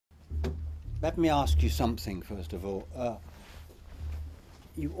let me ask you something first of all.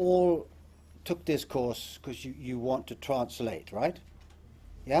 You all took this course because you want to translate, right?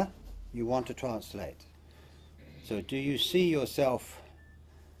 Yeah? You want to translate. So do you see yourself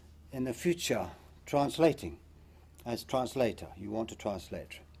in the future translating as translator? You want to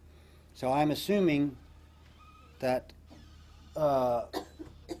translate. So I'm assuming that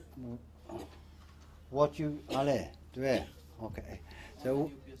what you allez, okay.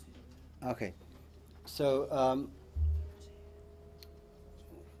 So okay. So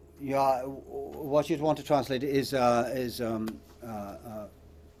what you'd want to translate is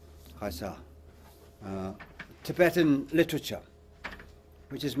Tibetan literature,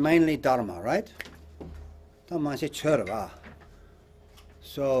 which is mainly Dharma, right?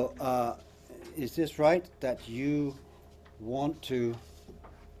 So is this right that you want to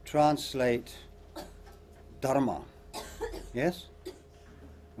translate Dharma? Yes?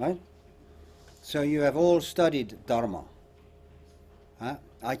 Right? So you have all studied Dharma. Huh?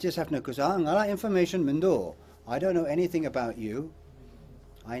 I just have no, because information mindo. I don't know anything about you.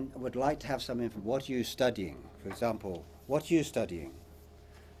 I would like to have some information. What are you studying? For example, what are you studying?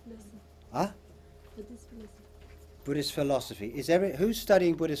 Huh? Buddhist philosophy. Buddhist philosophy. Who's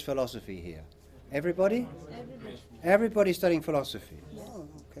studying Buddhist philosophy here? Everybody? Everybody. Everybody's studying philosophy. Yes. Oh,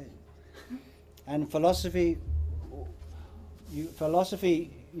 okay. And philosophy,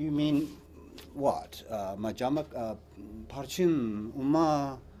 you mean what? Majama, Parchim,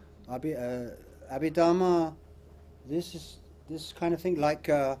 Uma, Abhidhamma. This kind of thing, like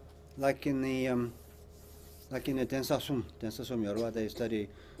in the Densasum Yorwa, they study.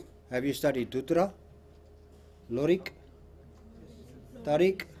 Have you studied Dutra, Lorik,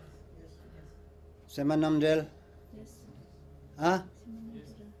 Tarik, Semanamdel? Yes. Ah?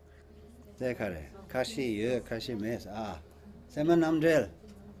 Dekare. Kashi mes. Ah. Semanamdel.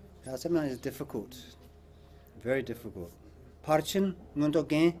 Seman is difficult. Very difficult. Parchin,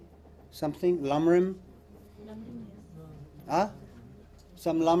 Mundogen, something, Lamrim. Ah?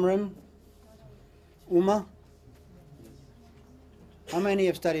 Some Lamrim? Uma? How many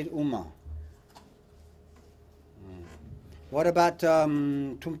have studied Uma? What about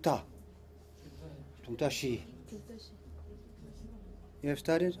Tumta? Tumtashi? You have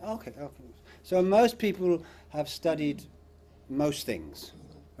studied? Okay. So most people have studied most things,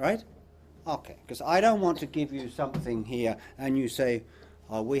 right? Okay, because I don't want to give you something here and you say,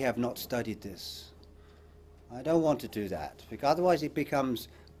 oh, we have not studied this. I don't want to do that, because otherwise it becomes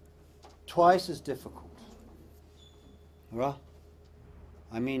twice as difficult. Right?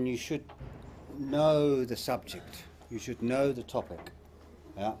 I mean, you should know the subject. You should know the topic.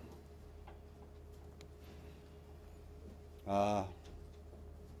 Yeah.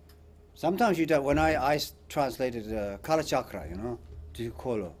 Sometimes you don't. When I translated Kala Chakra, to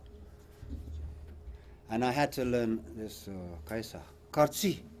Kolo, and I had to learn this Kaisa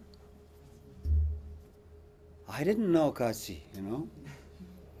Karchi. I didn't know Karchi,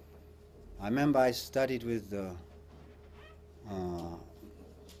 I remember I studied with Lawson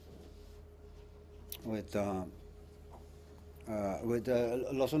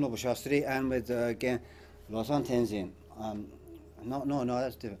Nobu Shastri and with again Lawson Tenzin. No,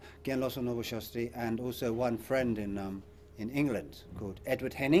 that's different. Again Lawson Nobu Shastri and also one friend in England called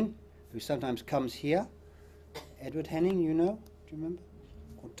Edward Henning, who sometimes comes here. Edward Henning, do you remember?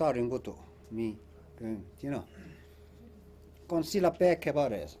 Me,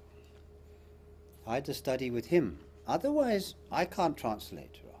 I had to study with him. Otherwise, I can't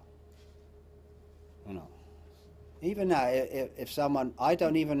translate. Even now, if someone, I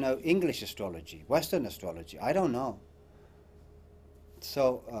don't even know English astrology, Western astrology, I don't know.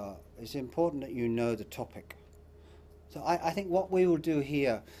 So it's important that you know the topic. So I think what we will do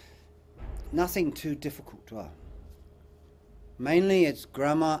here, nothing too difficult. Mainly it's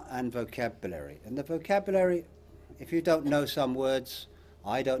grammar and vocabulary. And the vocabulary, if you don't know some words,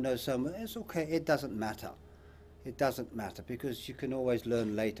 I don't know some, it's okay, it doesn't matter. It doesn't matter because you can always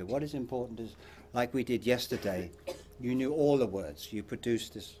learn later. What is important is, like we did yesterday, you knew all the words. You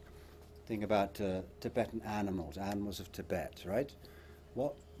produced this thing about Tibetan animals of Tibet, right?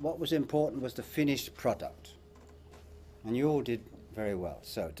 What was important was the finished product. And you all did very well.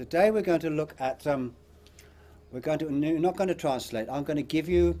 So today we're going to look at, we're not going to translate, I'm going to give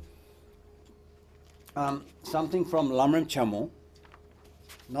you something from Lamrim Chamo.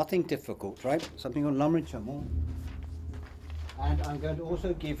 Nothing difficult, right? Something on Lamrim Chamo. And I'm going to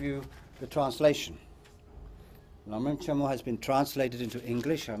also give you the translation. Lamrim Chamo has been translated into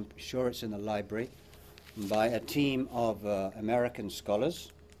English. I'm sure it's in the library by a team of American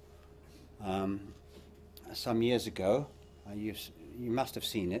scholars some years ago. You must have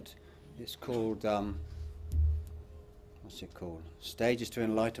seen it. It's called, what's it called? Stages to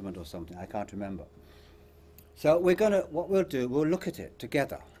Enlightenment or something. I can't remember. So what we'll do, we'll look at it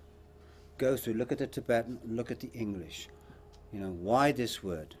together. Go through, look at the Tibetan, look at the English. You know, why this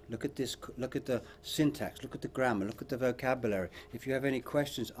word? Look at this, look at the syntax, look at the grammar, look at the vocabulary. If you have any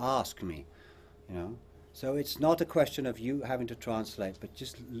questions, ask me, you know. So it's not a question of you having to translate, but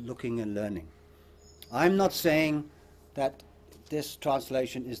just looking and learning. I'm not saying that this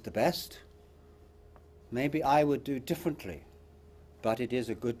translation is the best. Maybe I would do differently, but it is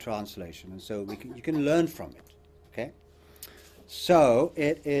a good translation, and so you can learn from it, okay? So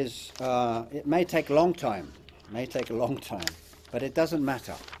it is, it may take a long time, but it doesn't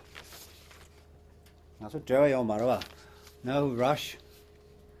matter. No rush.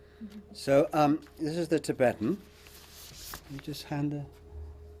 So this is the Tibetan. You just hand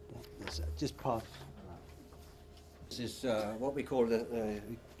just pass. This is what we call the,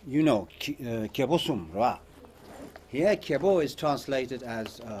 you know, kyebosum, right? Here, kyebo is translated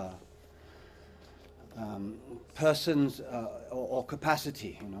as persons or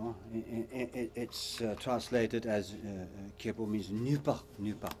capacity, you know. It's translated as kyebo means nupa.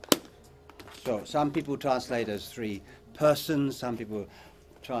 So some people translate as 3 persons, some people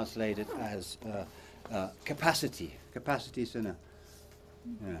translate it as capacity. Capacity is in a,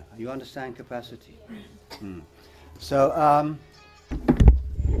 yeah, you understand capacity? Mm. So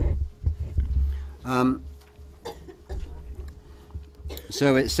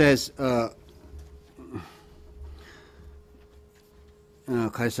so it says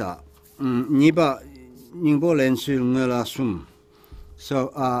kaisa niba ningbo lensu ngela sum.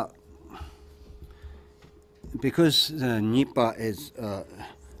 So because nipa is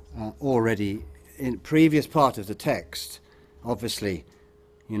already in previous part of the text, obviously,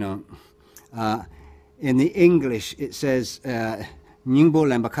 you know, in the English it says ningbo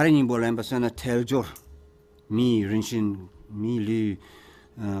lemba kari ningbo lemba sana teljor mi rinshin mi lu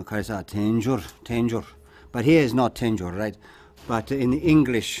kaisa tenjor, but here is not tenjor, right? But in the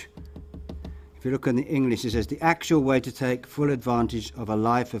English, if you look in the English, it says the actual way to take full advantage of a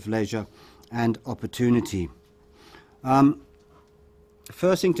life of leisure and opportunity. The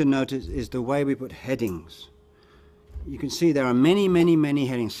first thing to notice is the way we put headings. You can see there are many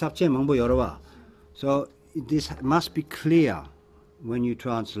headings. So this must be clear when you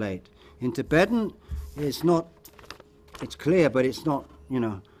translate. In Tibetan, it's clear, but it's not, you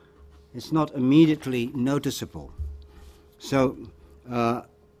know, it's not immediately noticeable. So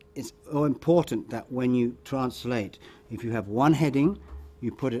it's important that when you translate, if you have one heading,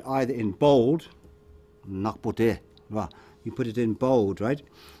 you put it either in bold, you put it in bold, right?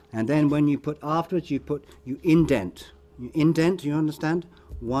 And then when you put afterwards, you indent. You indent, you understand?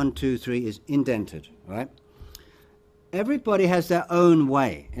 1, 2, 3 is indented, right? Everybody has their own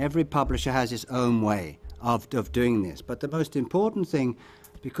way. Every publisher has his own way of doing this. But the most important thing,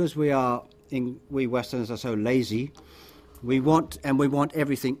 because we Westerners are so lazy, we want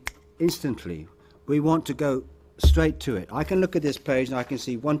everything instantly. We want to go straight to it. I can look at this page and I can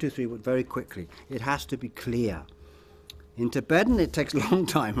see 1, 2, 3 very quickly. It has to be clear. In Tibetan, it takes a long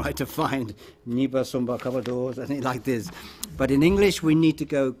time, right, to find Niba, Sumba, Kabados, and like this. But in English, we need to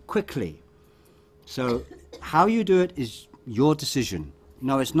go quickly. So how you do it is your decision.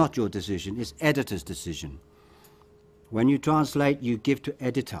 No, it's not your decision. It's editor's decision. When you translate, you give to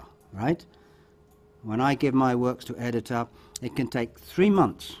editor, right? When I give my works to editor, it can take 3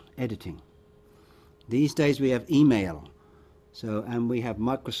 months editing. These days we have email, and we have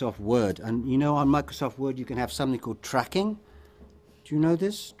Microsoft Word. And you know, on Microsoft Word you can have something called tracking. Do you know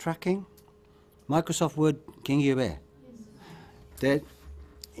this, tracking? Microsoft Word, can you hear? That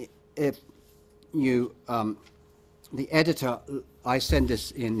if you, the editor, I send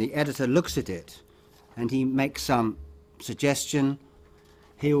this in, the editor looks at it and he makes some suggestion.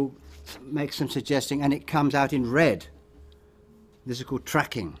 He'll make some suggesting and it comes out in red. This is called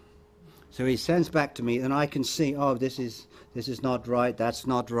tracking. So he sends back to me and I can see, oh, this is not right, that's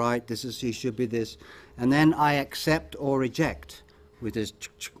not right, he should be this. And then I accept or reject with this,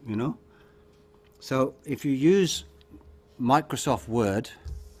 you know. So if you use Microsoft Word,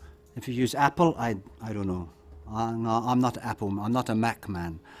 if you use Apple, I don't know. I'm not Apple, I'm not a Mac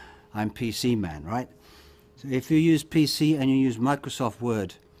man. I'm PC man, right? So if you use PC and you use Microsoft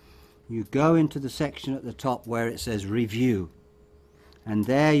Word, you go into the section at the top where it says Review. And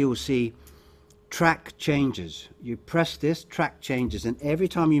there you'll see Track Changes. You press this, Track Changes, and every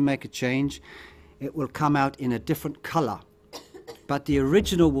time you make a change, it will come out in a different color. But the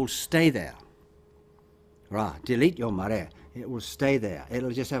original will stay there. Right, delete your mare. It will stay there.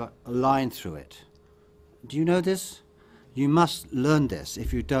 It'll just have a line through it. Do you know this? You must learn this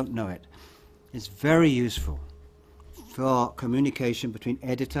if you don't know it. It's very useful for communication between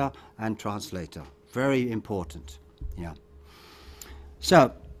editor and translator. Very important. Yeah.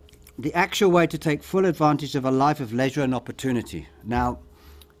 So, the actual way to take full advantage of a life of leisure and opportunity. Now,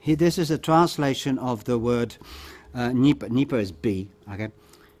 this is a translation of the word nipa. Nipa is B. Okay.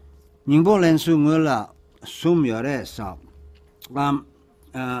 Ningbo lensu ngula sum yore sa.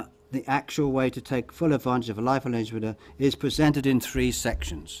 The actual way to take full advantage of a life of leisure is presented in 3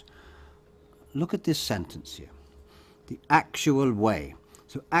 sections. Look at this sentence here. The actual way.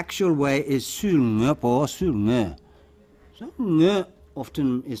 So actual way is sulnge po sulnge. So nge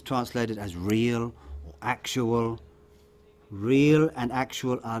often is translated as real or actual. Real and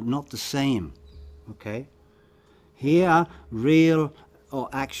actual are not the same. Okay? Here, real or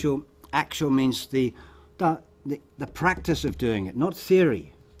actual means the practice of doing it, not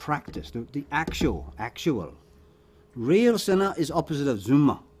theory. Practice, the actual. Real sana is opposite of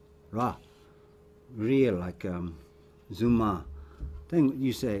zuma, right? Real, like zuma. Then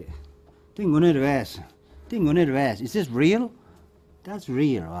you say, is this real? That's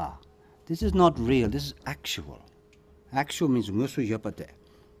real, right? This is not real, this is actual. Actual means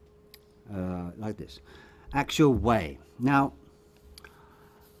like this. Actual way. Now,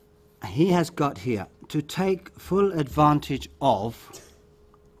 he has got here, to take full advantage of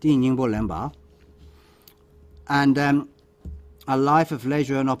and a life of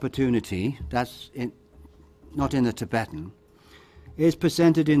leisure and opportunity, that's not in the Tibetan, is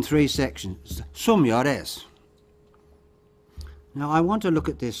presented in 3 sections. Sumyares. Now I want to look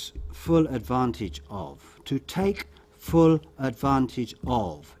at this full advantage of. To take full advantage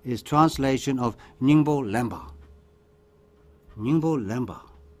of is translation of Nyingbo Lemba. Nyingbo Lemba.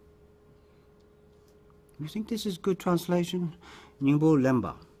 You think this is good translation? Nyingbo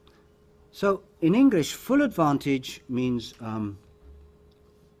Lemba. So, in English, full advantage means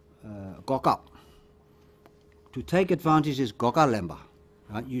gokap. To take advantage is goka lemba.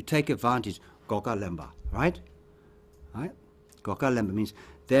 Right? You take advantage, goka lemba. Right? Right? Goka lemba means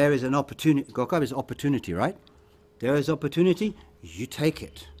there is an opportunity. Goka is opportunity, right? There is opportunity, you take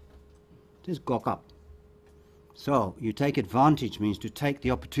it. This is gokap. So, you take advantage means to take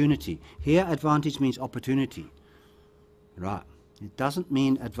the opportunity. Here, advantage means opportunity. Right. It doesn't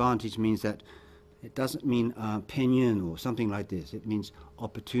mean advantage means that, it doesn't mean penyon or something like this. It means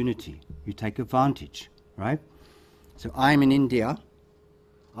opportunity. You take advantage, right? So I'm in India.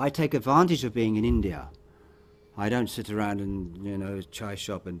 I take advantage of being in India. I don't sit around and, chai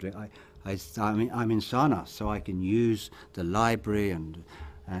shop and drink. I'm in Sarnath, so I can use the library and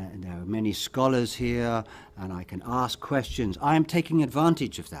there are many scholars here and I can ask questions. I am taking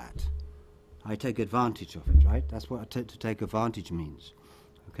advantage of that. I take advantage of it, right? That's what to take advantage means,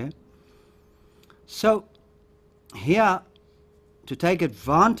 okay? So, here, to take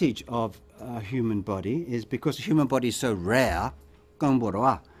advantage of a human body is because the human body is so rare.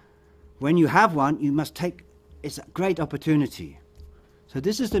 When you have one, you must take, it's a great opportunity. So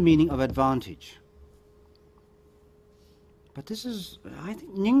this is the meaning of advantage. But this is, I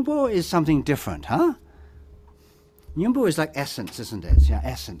think, Nyingbo is something different, huh? Nyingbo is like essence, isn't it? Yeah,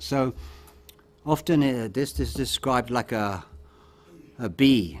 essence. So, often this is described like a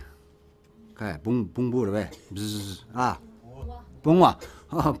bee. Okay, bung bzz, bungwa.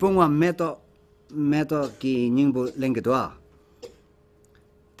 Bungwa meto ki nyingbo lengedwa.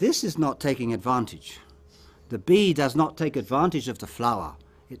 This is not taking advantage. The bee does not take advantage of the flower.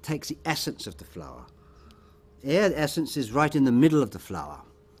 It takes the essence of the flower. Air essence is right in the middle of the flower.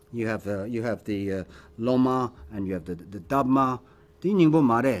 You have the loma and you have the dabma. The Nyingbo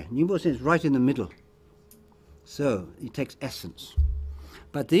mare. Nyingbo is right in the middle. So it takes essence.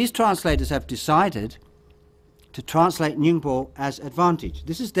 But these translators have decided to translate Nyingbo as advantage.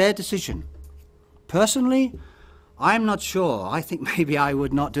 This is their decision. Personally, I'm not sure. I think maybe I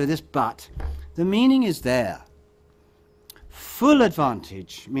would not do this, but the meaning is there. Full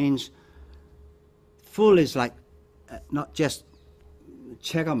advantage means full is like not just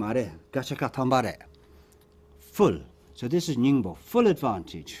chega mare, gachaka tambare. Full. So this is Nyingbo, full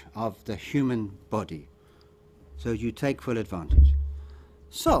advantage of the human body. So you take full advantage.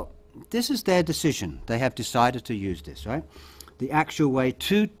 So this is their decision. They have decided to use this, right? The actual way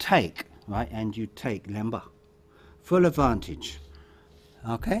to take, right? And you take lemba, full advantage.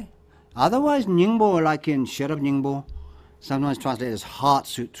 Okay? Otherwise, Nyingbo, like in Sherab Nyingbo, sometimes translated as Heart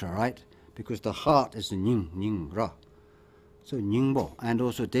Sutra, right? Because the heart is the Nying, Ra. So Nyingbo, and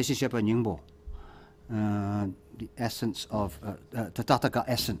also Desi Shepa Nyingbo. The essence of Tathagata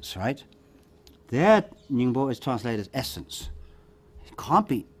essence, right? Their Nyingbo is translated as essence. It can't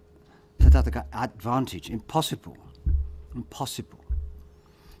be Tathagata advantage, impossible. Impossible.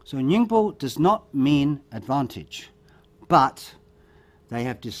 So Nyingpo does not mean advantage, but they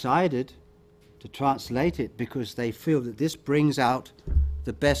have decided to translate it because they feel that this brings out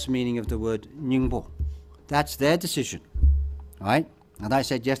the best meaning of the word Nyingpo. That's their decision, right? And I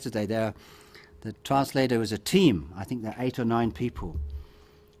said yesterday, the translator was a team. I think there are 8 or 9 people.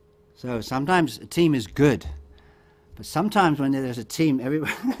 So sometimes a team is good, but sometimes when there's a team,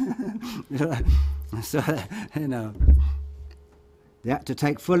 everyone, so, you know, they have to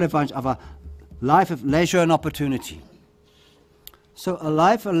take full advantage of a life of leisure and opportunity. So a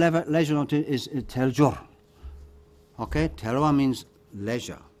life of leisure and opportunity is teljor. Okay, telwa means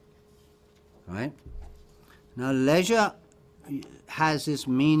leisure, right? Now leisure has this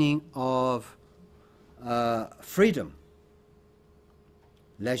meaning of freedom.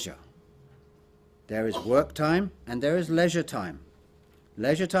 Leisure. There is work time and there is leisure time.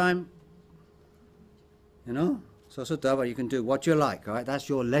 Leisure time, you know, so you can do what you like, right? That's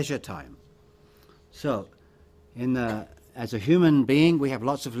your leisure time. So, as a human being, we have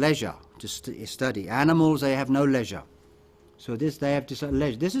lots of leisure to study. Animals, they have no leisure. So they have this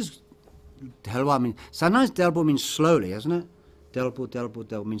leisure. This is delbo means, sometimes delbo means slowly, isn't it?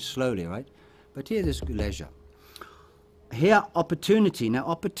 Delbo means slowly, right? But here there's leisure. Here, opportunity. Now,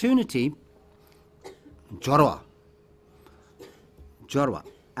 opportunity, jorwa.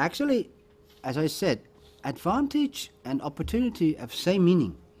 Actually, as I said, advantage and opportunity have same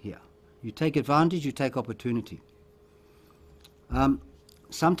meaning here. You take advantage, you take opportunity.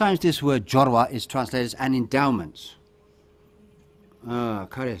 Sometimes this word jorwa is translated as an endowment.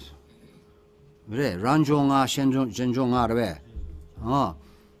 Kares. Ranjonga, shenjonga, rebe.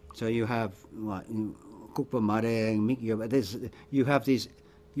 So you have what? You have these.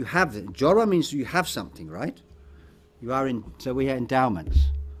 You have jorwa means you have something, right? You are in. So we have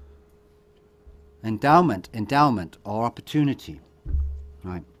endowments. Endowment or opportunity,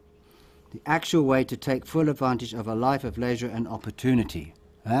 right? The actual way to take full advantage of a life of leisure and opportunity.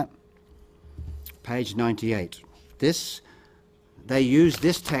 Page 98. They use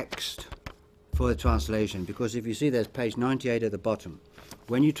this text for the translation because if you see there's page 98 at the bottom.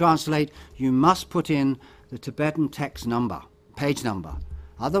 When you translate, you must put in the Tibetan text number, page number.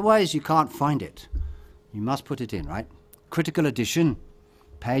 Otherwise, you can't find it. You must put it in, right? Critical edition,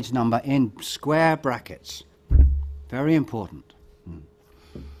 page number in square brackets. Very important.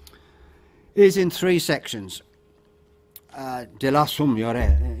 Is in 3 sections. De la sum,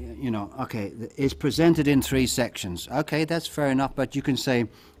 you know, okay, is presented in 3 sections. Okay, that's fair enough, but you can say,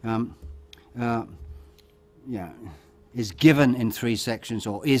 is given in 3 sections,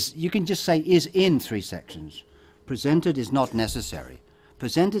 or you can just say is in 3 sections. Presented is not necessary.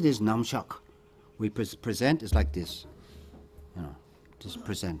 Presented is namshak. We present is like this, you know, just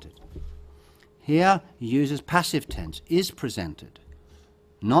presented. Here he uses passive tense, is presented.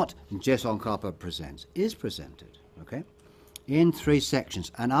 Not Jesong Kappa presents, is presented, okay? In 3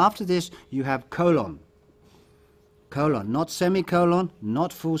 sections. And after this, you have colon. Colon, not semicolon,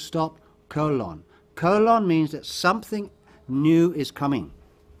 not full stop, colon. Colon means that something new is coming,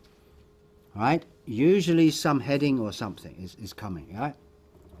 right? Usually some heading or something is coming, right?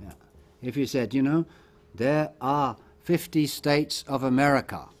 Yeah. If you said, you know, there are 50 states of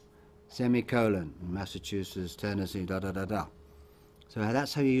America, semicolon, Massachusetts, Tennessee, da-da-da-da. So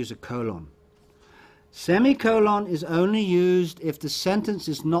that's how you use a colon. Semicolon is only used if the sentence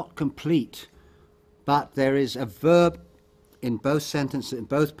is not complete, but there is a verb in both sentences, in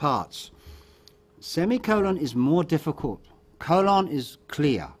both parts. Semicolon is more difficult. Colon is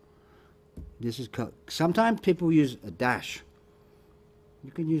clear. This is sometimes people use a dash.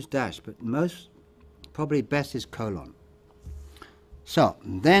 You can use dash, but probably best is colon. So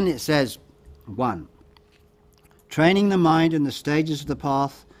then it says 1. Training the mind in the stages of the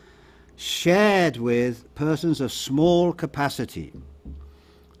path shared with persons of small capacity.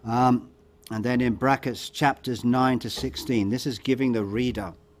 And then in brackets, chapters 9 to 16. This is giving the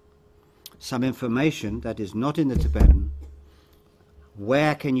reader some information that is not in the Tibetan.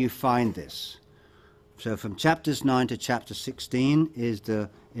 Where can you find this? So from chapters 9 to chapter 16 is the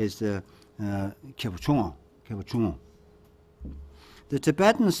Kebu Chungo. The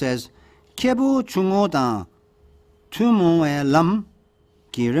Tibetan says, Kebu Chungo dan Tumo e lam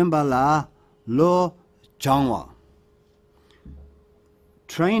kirimba la lo jangwa.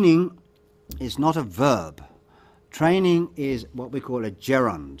 Training is not a verb. Training is what we call a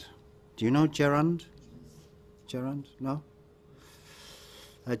gerund. Do you know gerund? Gerund? No?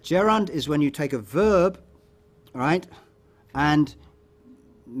 A gerund is when you take a verb, right, and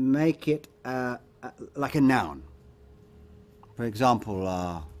make it like a noun. For example,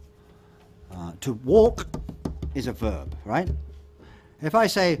 to walk is a verb, right? If I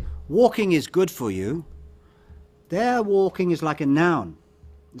say walking is good for you, there walking is like a noun.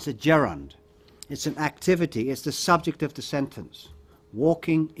 It's a gerund. It's an activity. It's the subject of the sentence.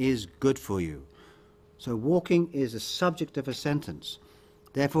 Walking is good for you. So walking is a subject of a sentence.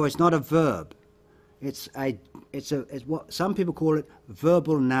 Therefore, it's not a verb. It's what some people call it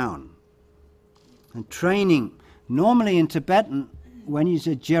verbal noun. And training, normally in Tibetan, when you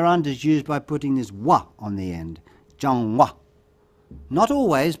say gerund is used by putting this wa on the end, zhang wa. Not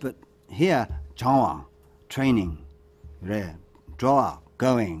always, but here, zhang wa, training, re, draw,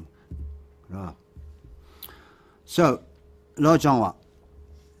 going. Ra. So, lo zhang wa,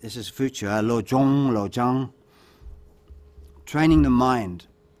 this is future, lo zhong, lo zhang, training the mind.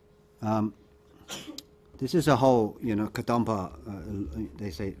 This is a whole, Kadampa,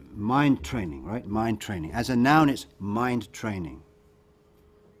 they say mind training, right? Mind training. As a noun, it's mind training.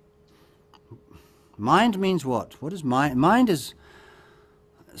 Mind means what? What is mind? Mind is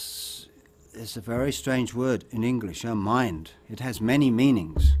a very strange word in English, mind. It has many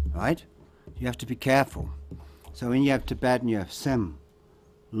meanings, right? You have to be careful. So when you have Tibetan, you have sem,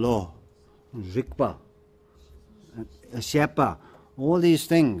 lo, rikpa, shepa, all these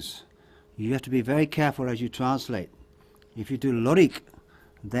things. You have to be very careful as you translate. If you do lorik,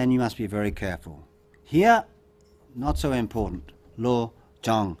 then you must be very careful. Here, not so important. Lo,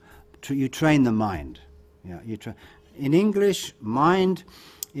 jang. You train the mind. Yeah, in English, mind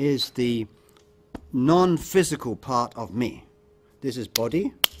is the non-physical part of me. This is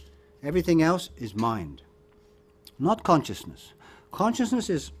body. Everything else is mind. Not consciousness. Consciousness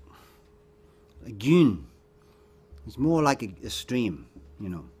is a gyun. It's more like a stream,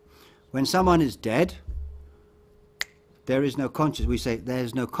 When someone is dead, there is no consciousness. We say there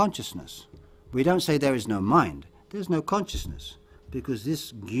is no consciousness. We don't say there is no mind. There's no consciousness. Because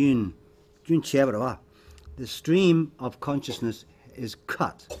this gyun chebra, the stream of consciousness is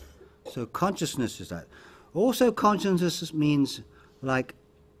cut. So consciousness is that. Also consciousness means like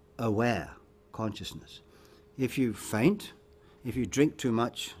aware consciousness. If you faint, if you drink too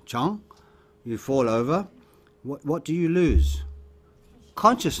much chang, you fall over, what do you lose?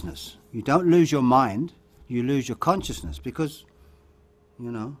 Consciousness. You don't lose your mind, you lose your consciousness because,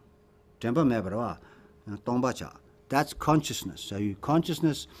 that's consciousness. So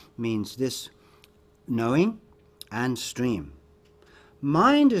consciousness means this knowing and stream.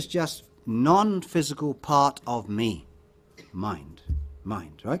 Mind is just non-physical part of me. Mind,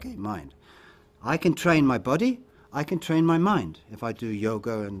 okay, mind. I can train my body, I can train my mind. If I do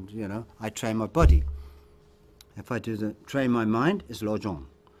yoga and, I train my body. If I train my mind, it's lojong.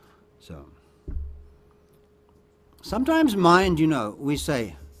 So, sometimes mind, we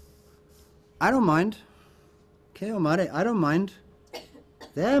say, I don't mind. I don't mind.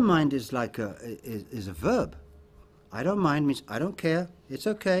 Their mind is like is a verb. I don't mind means I don't care. It's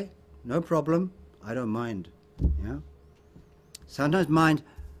okay. No problem. I don't mind. Yeah. Sometimes mind,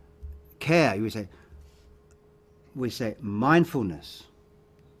 care. We say mindfulness.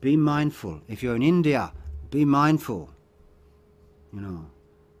 Be mindful. If you're in India, be mindful.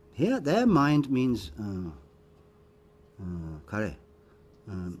 Here, their mind means kare.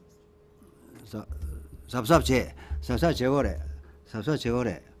 You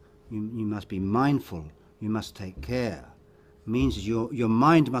must be mindful. You must take care. Means your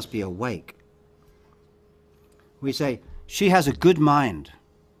mind must be awake. We say she has a good mind.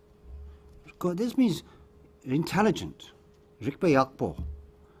 This means intelligent. Rikpa yakpo.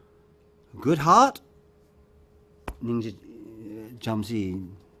 Good heart.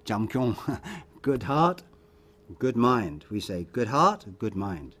 Good heart, good mind. We say good heart, good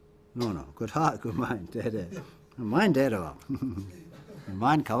mind. No, good heart, good mind. Mind dead.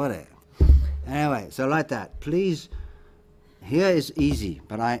 Mind cover it. Anyway, so like that. Please, here is easy,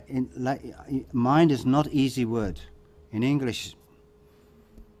 but mind is not easy word. In English,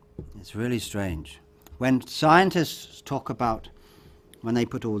 it's really strange. When scientists talk about, when they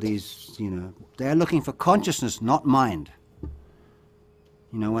put all these, they're looking for consciousness, not mind.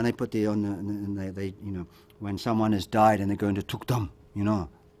 When they put when someone has died and they go into tuktam,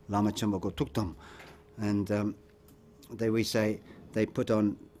 Lama Chamba go tuktam, and we say they put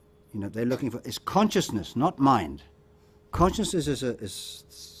on, they're looking for, it's consciousness, not mind. Consciousness is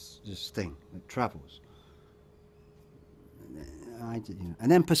this thing that travels.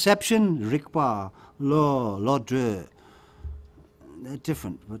 And then perception, rikpa, lo dre, they're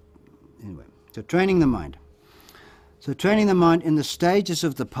different, but anyway. So training the mind. So training the mind in the stages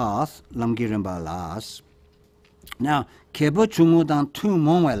of the path, lamgirimba las. Now, kebo chungu dan tu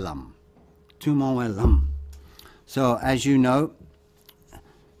mongwe lam. So as you know,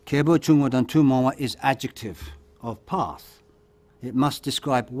 kebo chungu dan tu mongwa is adjective. of path. It must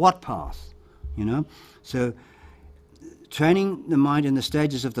describe what path, you know. So training the mind in the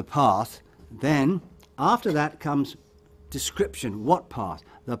stages of the path, then after that comes description. What path?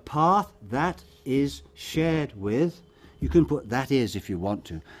 The path that is shared with, you can put that is if you want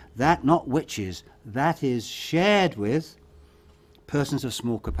to, that, not which is, that is shared with persons of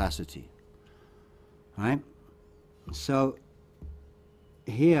small capacity. Right? So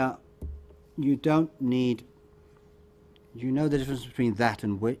here you don't need, you know the difference between that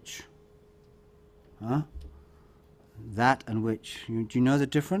and which? Huh? That and which. Do you know the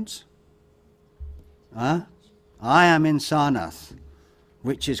difference? Huh? I am in Sarnath,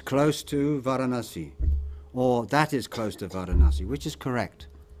 which is close to Varanasi, or that is close to Varanasi. Which is correct?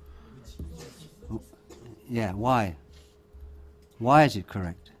 Yeah, why? Why is it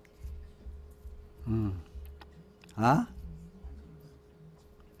correct? Huh?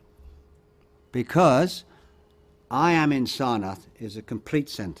 Because I am in Sarnath is a complete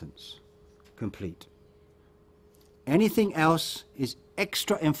sentence. Complete. Anything else is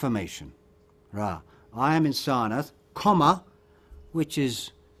extra information. Ra. I am in Sarnath, comma, which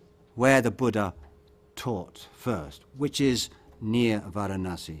is where the Buddha taught first, which is near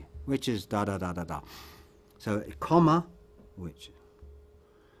Varanasi, which is da da da da da. So, comma, which.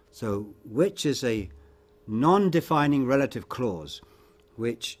 So, which is a non-defining relative clause,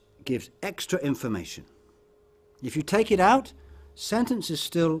 which gives extra information. If you take it out, sentence is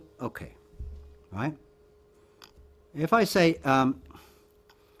still okay, right? If I say,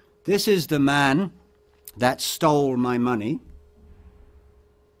 this is the man that stole my money,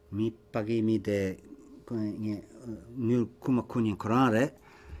 this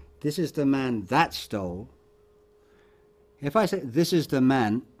is the man that stole. If I say, this is the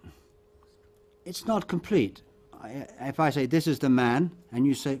man, it's not complete. If I say, this is the man, and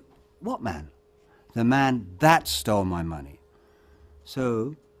you say, what man? The man that stole my money.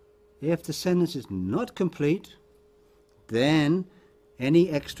 So, if the sentence is not complete, then any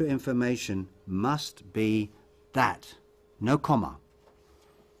extra information must be that, no comma.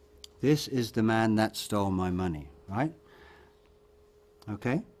 This is the man that stole my money, right?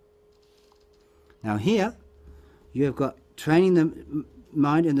 Okay? Now here, you have got training the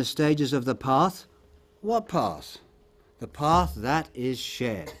mind in the stages of the path. What path? The path that is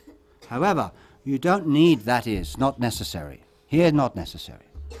shared. However, you don't need that is, not necessary. Here, not necessary.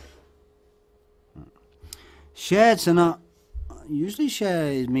 Shared sana, usually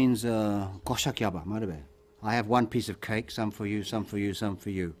share means koshakyaba, marabe. I have one piece of cake, some for you, some for you, some for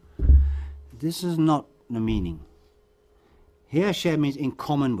you. This is not the meaning. Here share means in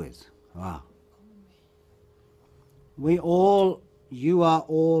common with. Wow. You are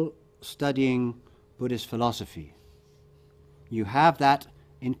all studying Buddhist philosophy. You have that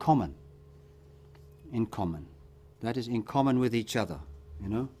in common. In common. That is in common with each other, you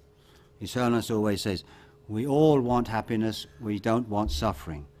know. Sarnath always says, we all want happiness, we don't want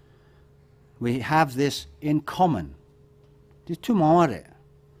suffering. We have this in common. This tomorrow.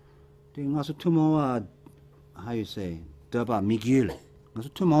 How you say? This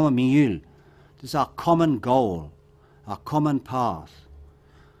is our common goal, our common path.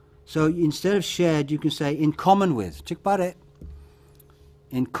 So instead of shared, you can say in common with.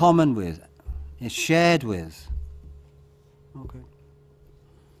 In common with. Shared with. Okay.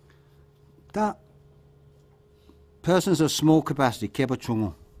 That persons of small capacity,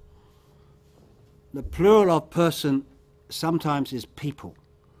 kepa. The plural of person sometimes is people,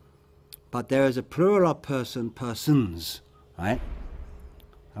 but there is a plural of person, persons, right?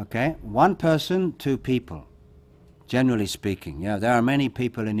 Okay, one person, two people, generally speaking. Yeah, there are many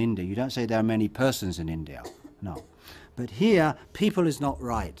people in India. You don't say there are many persons in India, no. But here, people is not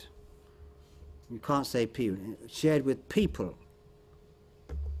right. You can't say people. Shared with people.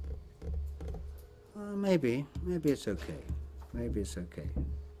 Maybe it's okay. Maybe it's okay.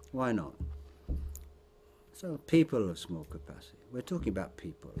 Why not? So people of small capacity. We're talking about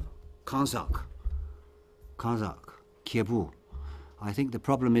people. Kansak, kyebu. I think the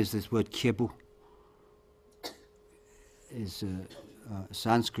problem is this word kyebu is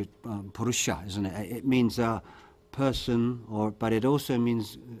Sanskrit purusha, isn't it? It means person, but it also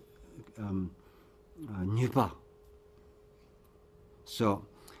means nyupa. So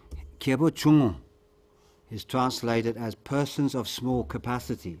kyebu chungu is translated as persons of small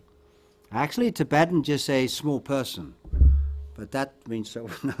capacity. Actually, Tibetan just say small person, but that means so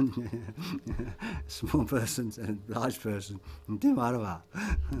small persons and large person.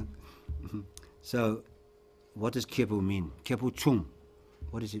 So, what does kyebu mean? Kyebu chung.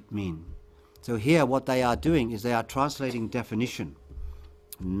 What does it mean? So here, what they are doing is they are translating definition,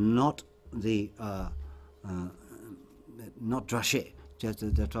 not the not drashe, just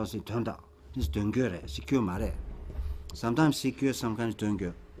the translate tunda. Just dungure, secure mare. Sometimes secure, sometimes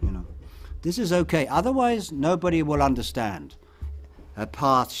dungur, you know. This is okay, otherwise nobody will understand a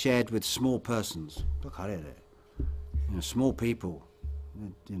path shared with small persons. You know, small people,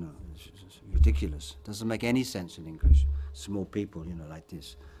 you know, it's ridiculous. Doesn't make any sense in English. Small people, you know, like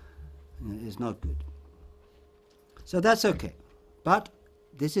this. It's not good. So that's okay. But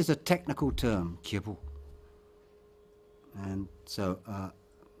this is a technical term, kibu. And so,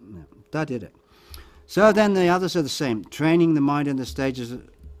 that did it. So then the others are the same. Training the mind in the stages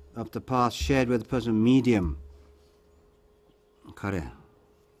of the path shared with the person, medium. Kare.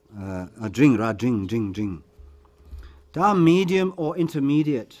 Dring. Da medium or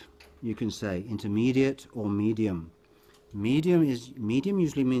intermediate, you can say. Intermediate or medium. Medium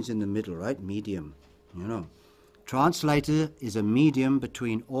usually means in the middle, right? Medium, you know. Translator is a medium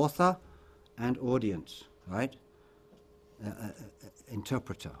between author and audience, right?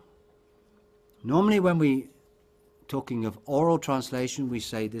 Interpreter. Normally when we talking of oral translation, we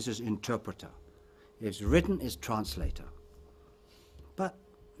say this is interpreter. If it's written, it's translator. But,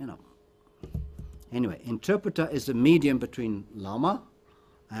 you know, anyway, interpreter is the medium between Lama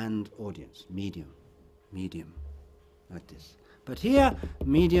and audience. Medium, like this. But here,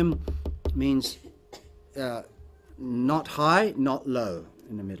 medium means not high, not low,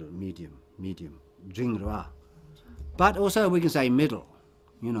 in the middle, medium. Jingra. But also we can say middle,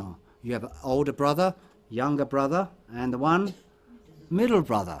 you know. You have an older brother, younger brother, and the one middle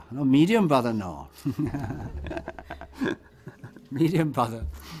brother. No, medium brother, no. Medium brother.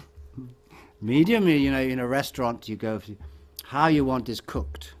 Medium, you know, in a restaurant you go, how you want this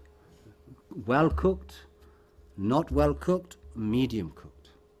cooked. Well cooked, not well cooked, medium cooked.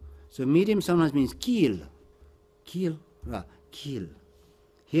 So medium sometimes means keel. Keel.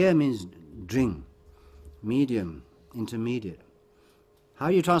 Here means drink. Medium, intermediate. How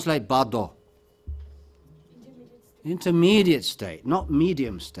do you translate bado? Intermediate state, not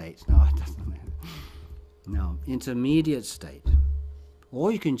medium state. No, it doesn't matter. No, intermediate state.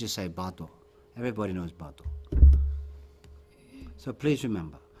 Or you can just say bado. Everybody knows bado. So please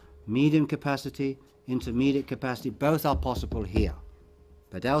remember, medium capacity, intermediate capacity, both are possible here.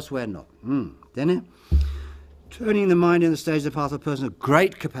 But elsewhere not. Then turning the mind in the stage of the path of a person of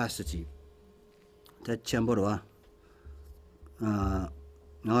great capacity. That chamboro.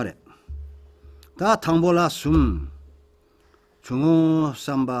 Nore. Da tangbola sum. Chungo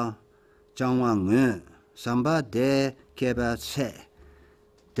samba jangwa nge. Samba de keba se.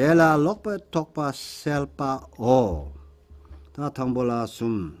 De la lokpa tokpa selpa o. Da tangbola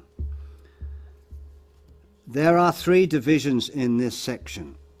sum. There are 3 divisions in this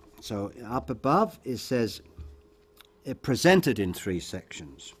section. So up above it says it presented in 3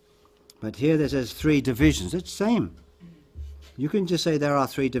 sections. But here there says 3 divisions. It's the same. You can just say there are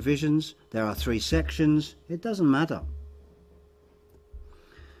 3 divisions, there are 3 sections. It doesn't matter.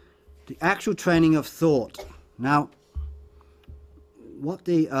 The actual training of thought. Now, what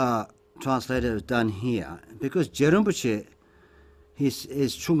the translator has done here, because Jerumbuche is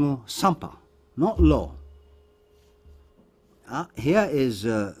Chungo Sampa, not law. Here is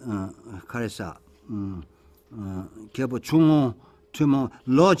Karesa, Kebo Chungo Tumo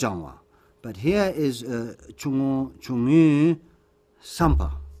Lo Jangwa. But here is Chungo Chungu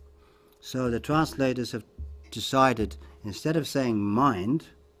Sampa. So the translators have decided, instead of saying mind,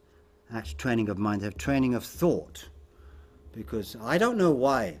 actual training of mind, they have training of thought. Because I don't know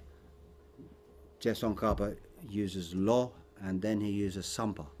why Jesong Kapa uses law and then he uses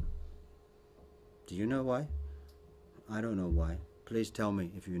Sampa. Do you know why? I don't know why. Please tell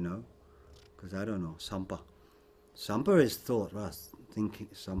me if you know, because I don't know. Sampa. Sampa is thought, thinking,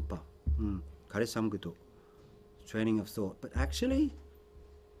 Sampa. Kare-samguto. Training of thought. But actually,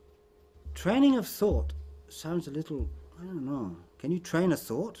 training of thought sounds a little, I don't know. Can you train a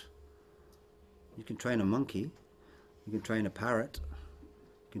thought? You can train a monkey. You can train a parrot.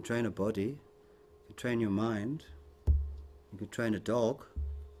 You can train a body. You can train your mind. You can train a dog.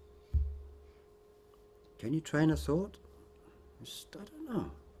 Can you train a thought? I don't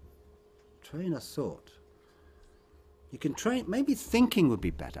know. Train a thought. You can train, maybe thinking would be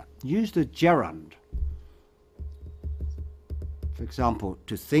better. Use the gerund. For example,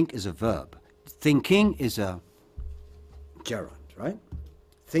 to think is a verb. Thinking is a gerund, right?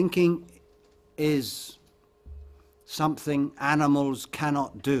 Thinking is something animals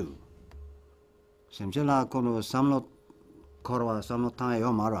cannot do. So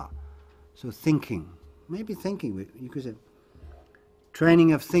thinking, maybe thinking, you could say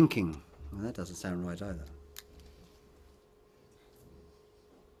training of thinking. Well, that doesn't sound right either.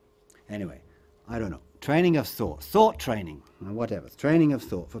 Anyway, I don't know. Training of thought. Thought training. Or whatever. Training of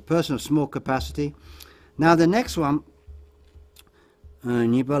thought. For a person of small capacity. Now the next one.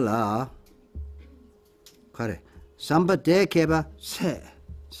 Nibala. Kare. Samba de keba se.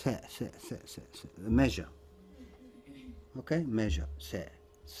 Measure. Okay? Measure. Se.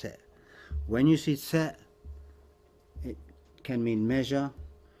 When you see se, it can mean measure,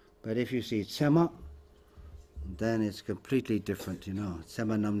 but if you see sema, then it's completely different, you know.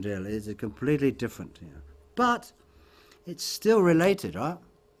 Sema namdrel is completely different, you know. But it's still related, right?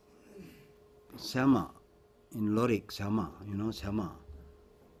 Sema, in Lorik, sema, you know, sema.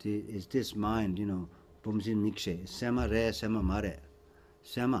 Is this mind, you know, bumzin mikshe, sema re, sema mare.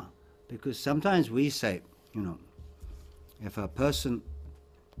 Sema. Because sometimes we say, you know, if a person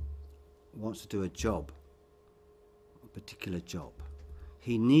wants to do a job, a particular job,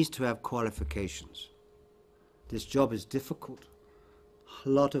 he needs to have qualifications. This job is difficult, a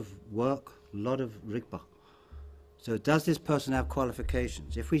lot of work, a lot of rikpa. So does this person have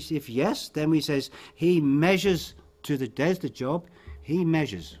qualifications? If yes, then we say he measures to there's the job, he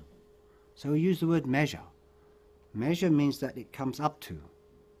measures. So we use the word measure. Measure means that it comes up to.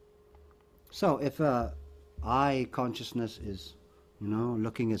 So if eye consciousness is, you know,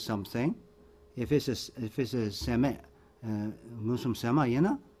 looking at something, if it's a seme, musum sema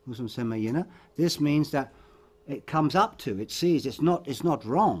yena, this means that it comes up to, it sees, it's not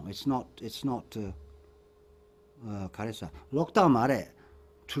wrong, it's not karesa lokta mare,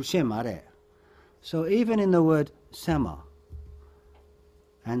 chushe mare. So even in the word sema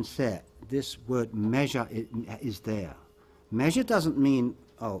and se, this word measure is there. Measure doesn't mean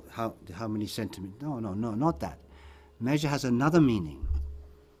how many centimeters. No, not that. Measure has another meaning.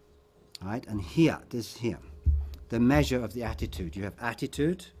 Right? And here, the measure of the attitude. You have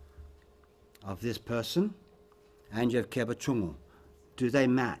attitude of this person, and you have keba chungu. Do they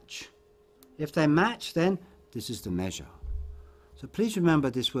match? If they match, then this is the measure. So please remember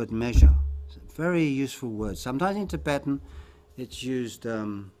this word measure. It's a very useful word. Sometimes in Tibetan, it's used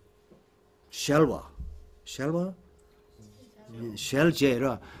shelwa. Shelwa?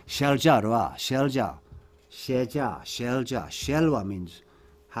 Shelja. Shelwa means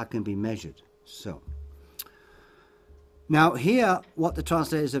how can be measured. So now here what the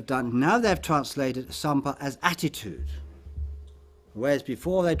translators have done, now they've translated sampa as attitude, whereas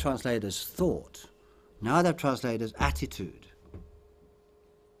before they translated as thought. Now they've translated as attitude.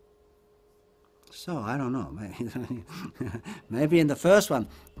 So I don't know, maybe in the first one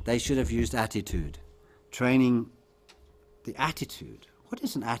they should have used attitude, training the attitude. What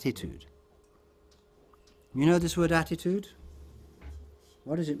is an attitude? You know this word attitude?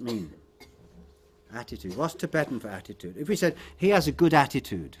 What does it mean? Attitude. What's Tibetan for attitude? If we said, he has a good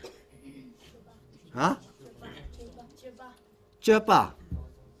attitude. Huh? Chirpa.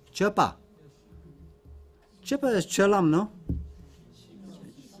 Chirpa. Chirpa is chalam, no?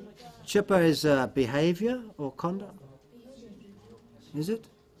 Chirpa is behavior or conduct? Is it?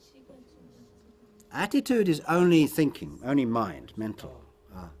 Attitude is only thinking, only mind, mental.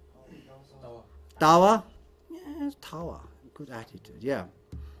 Tawa? Yes, tawa. Good attitude, yeah.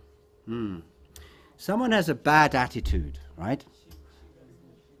 Someone has a bad attitude, right?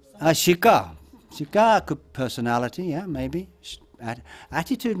 Shika. Shika, good personality, yeah, maybe.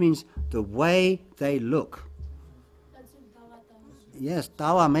 Attitude means the way they look. Yes,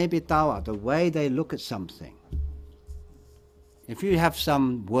 tawa, maybe tawa, the way they look at something. If you have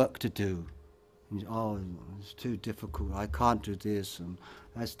some work to do, oh, it's too difficult, I can't do this, and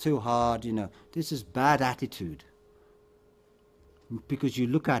that's too hard, you know. This is bad attitude. Because you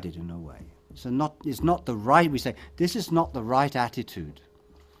look at it in a way. So it's not the right, we say, this is not the right attitude.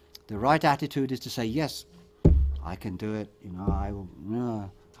 The right attitude is to say, yes, I can do it, you know, I will, you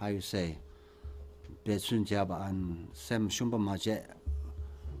know, how you say,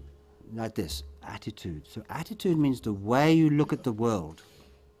 like this, attitude. So attitude means the way you look at the world.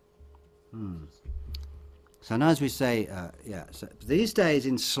 So now as we say, so these days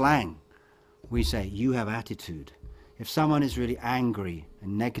in slang, we say, you have attitude. If someone is really angry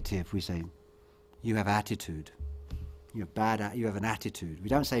and negative, we say, you have attitude. You have an attitude. We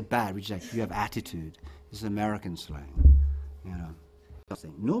don't say bad, we say, you have attitude. This is American slang, you know.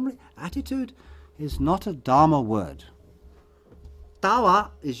 Normally, attitude is not a Dharma word.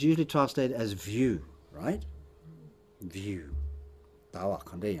 Tawa is usually translated as view, right? View. Tawa,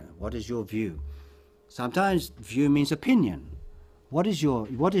 what is your view? Sometimes view means opinion. What is your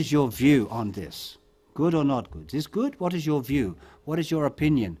view on this? Good or not good? Is this good? What is your view? What is your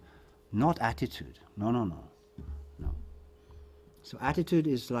opinion? Not attitude. No. So attitude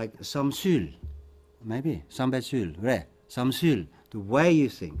is like samsul, maybe sambesul, re, samsul, the way you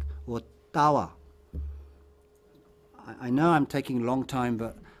think, or tawa. I know I'm taking a long time,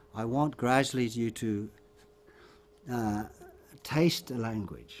 but I want gradually you to taste the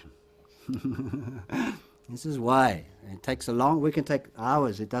language. This is why. It takes we can take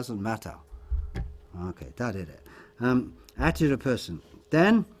hours, it doesn't matter. Okay, that is it. Attitude of person.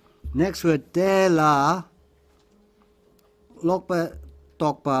 Then, next word, de la, lokpa,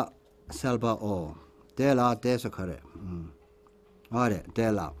 tokpa, selba o. De la, de so kare. Alright,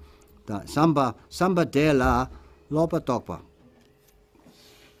 de la. Samba de la, lokpa, tokpa.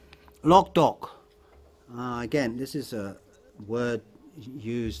 Lok tok. Again, this is a word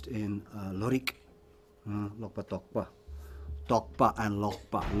used in Lorik. Lokpa tokpa. Tokpa and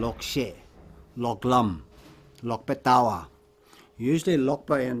lokpa. Lokshe. Loklam. Lokpetawa. Usually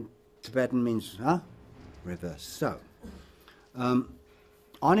lokpa in Tibetan means reverse. So,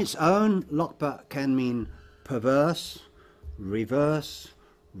 on its own, lokpa can mean perverse, reverse,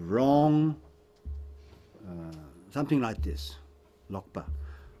 wrong, something like this. Lokpa.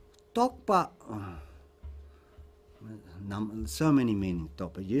 Tokpa. So many meanings.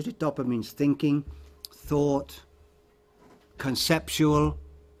 Tokpa. Usually tokpa means thinking, thought, conceptual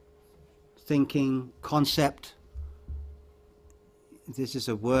thinking, concept. This is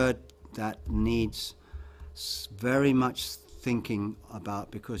a word that needs very much thinking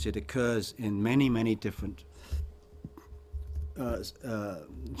about because it occurs in many, many different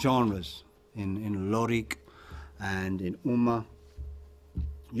genres, in Lorik and in Uma.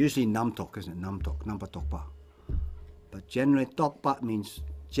 Usually Namtok, isn't it? Namtok, Nampa Tokpa. But generally Tokpa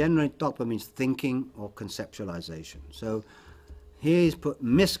means thinking or conceptualization. So here he's put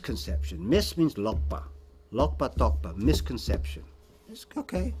misconception. Mis means lokpa. Lokpa tokpa, misconception. It's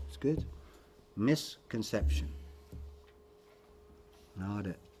okay, it's good. Misconception. Now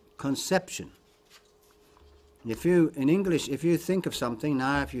conception. In English, if you think of something,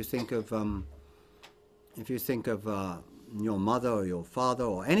 now if you think of your mother or your father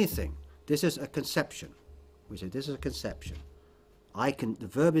or anything, this is a conception. We say this is a conception. The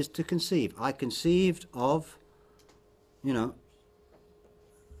verb is to conceive. I conceived of,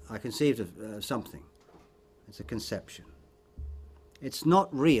 I conceived of something. It's a conception. It's not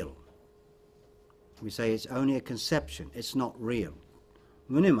real. We say it's only a conception. It's not real.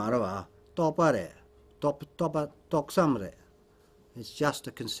 It's just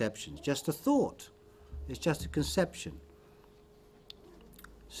a conception. It's just a thought. It's just a conception.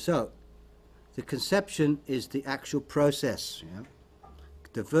 So, the conception is the actual process. Yeah?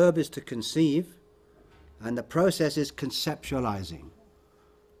 The verb is to conceive, and the process is conceptualizing.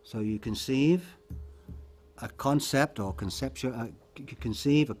 So you conceive a concept or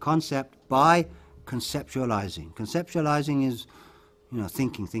conceive a concept by conceptualizing. Conceptualizing is,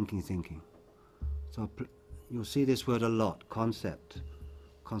 thinking. So you'll see this word a lot. Concept,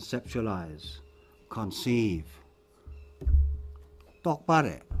 conceptualize, conceive.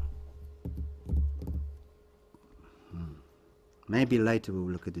 Tokpare. Maybe later we'll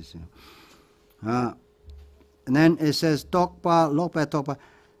look at this. And then it says tokpa, lokpa, tokpa.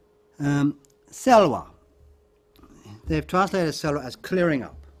 Selva. They've translated selva as clearing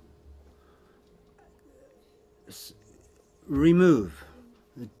up. Remove,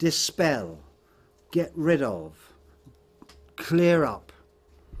 dispel, get rid of, clear up.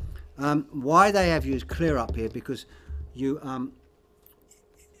 Why they have used clear up here? Because when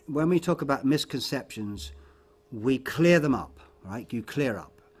we talk about misconceptions, we clear them up, right? You clear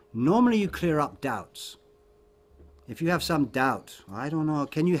up. Normally you clear up doubts. If you have some doubt, I don't know,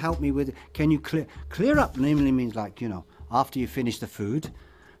 can you help me with it? Can you clear up? Normally means like, after you finish the food,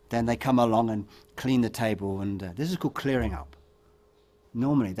 then they come along and clean the table, and this is called clearing up.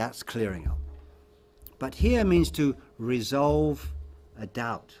 Normally that's clearing up. But here means to resolve a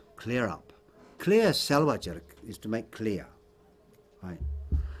doubt, clear up. Clear selvajarak is to make clear, right?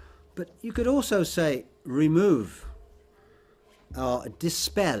 But you could also say remove or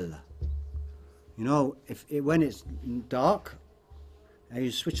dispel. When it's dark and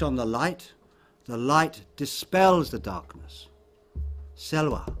you switch on the light dispels the darkness.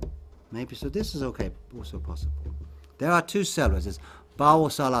 Selva. Maybe, so this is okay, also possible. There are two selvas. There's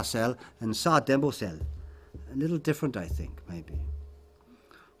Bao Sala Sel and Sa Dembo Sel. A little different, I think, maybe.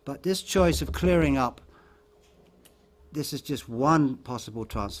 But this choice of clearing up, this is just one possible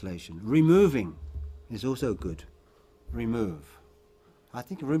translation. Removing is also good. Remove. I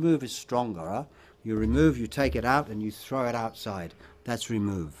think remove is stronger, huh? You remove, you take it out, and you throw it outside. That's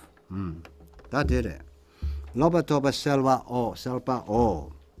remove. That did it. Loba toba selva o, selpa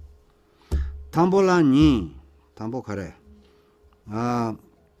o. Tambola ni, tambo kare.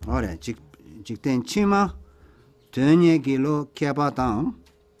 Ore, jikten chima, tenye gilo kiaba dang.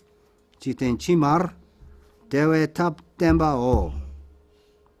 Jikten chimar, Dewe tap temba o.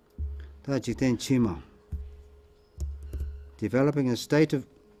 Ta jikten chima. Developing a state of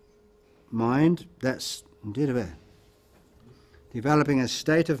mind that's developing a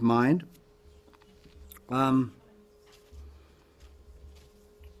state of mind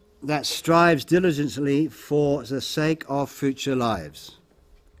that strives diligently for the sake of future lives.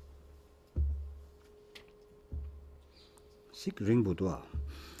 Sik ring budwa.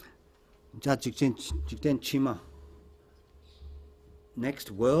 Ja jikten chima.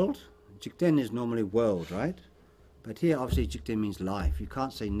 Next world. Jikten is normally world, right? But here obviously jikten means life. You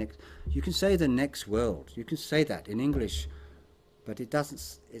can't say next. You can say the next world. You can say that in English, but it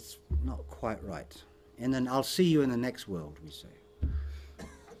doesn't. It's not quite right. And then I'll see you in the next world, we say.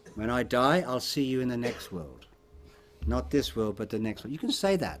 When I die, I'll see you in the next world. Not this world, but the next world. You can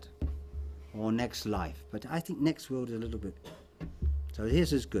say that. Or next life. But I think next world is a little bit... So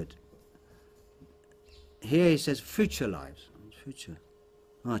his is good. Here he says future lives. Future.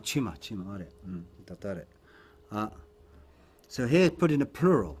 Chima, tatare. So here put in a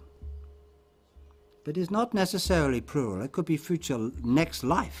plural. But it's not necessarily plural. It could be future, next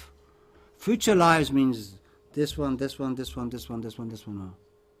life. Future lives means this one, this one, this one, this one, this one, this one.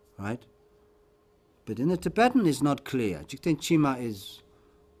 Right? But in the Tibetan it's not clear. Jikten Chima is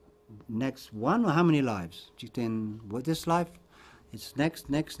next one, or how many lives? Jikten, what, this life? It's next,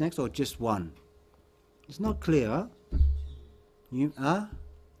 next, next, or just one? It's not clear.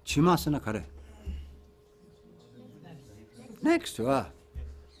 Chima sana kare. Next,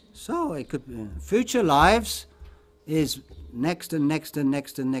 so it could be, future lives is next and next and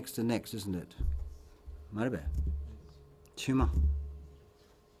next and next and next, isn't it? Maribe. Chima.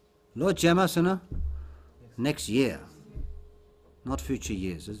 Lord Jemasana, next year, not future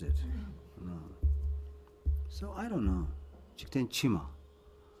years, is it? No. So I don't know. Jikten Chima.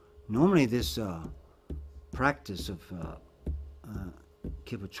 Normally this practice of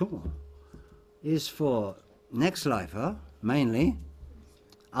Kipachuma is for next life, mainly.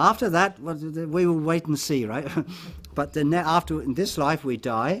 After that, we will wait and see, right? But then after, in this life we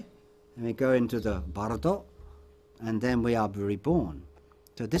die, and we go into the Bharata, and then we are reborn.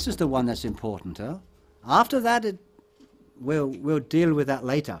 So this is the one that's important. After that, we'll deal with that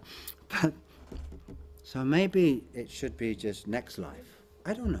later. But, so maybe it should be just next life.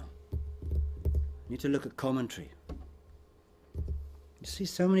 I don't know. Need to look at commentary. You see,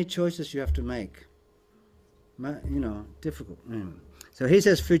 so many choices you have to make. You know, difficult. So he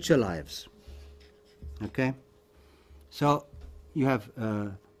says future lives. Okay? So you have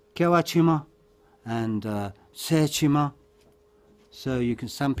Kewa Chima and Se Chima. So you can,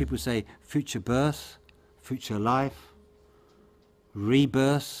 some people say future birth, future life,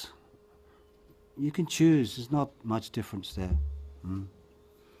 rebirth. You can choose, there's not much difference there.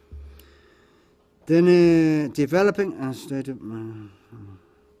 Then developing a state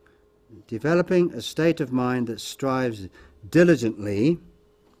of mind that strives diligently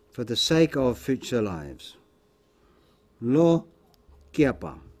for the sake of future lives. Lo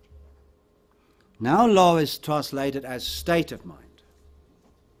Kyapa. Now lo is translated as state of mind.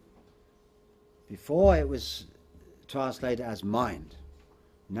 Before it was translated as mind.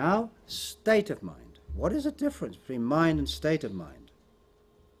 Now, state of mind. What is the difference between mind and state of mind?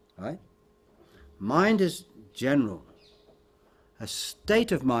 Right? Mind is general. A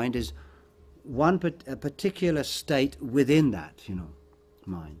state of mind is a particular state within that,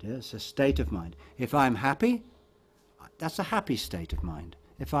 mind. Yeah? It's a state of mind. If I'm happy, that's a happy state of mind.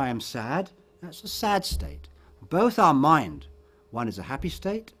 If I am sad, that's a sad state. Both are mind. One is a happy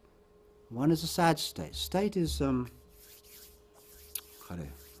state, one is a sad state. State is, I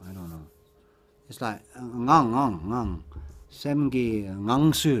don't know. It's like ngang, semgi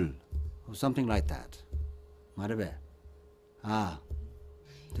ngangsul, or something like that. Marabe.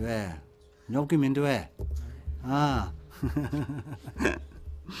 Due. Nyoki min due.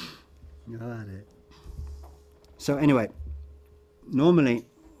 So anyway, normally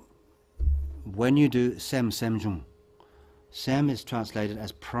when you do semjung, sem is translated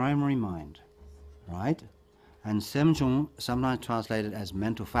as primary mind, right? And semjung sometimes translated as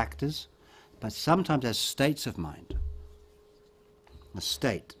mental factors, but sometimes as states of mind. A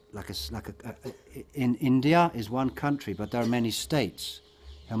state, in India is one country, but there are many states.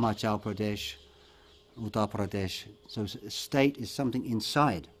 Himachal Pradesh, Uttar Pradesh. So a state is something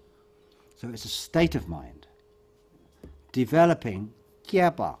inside. So it's a state of mind. Developing,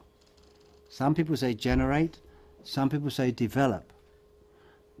 kyapa. Some people say generate, some people say develop.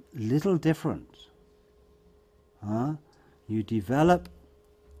 Little difference. You develop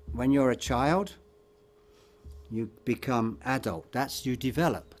when you're a child, you become adult. That's you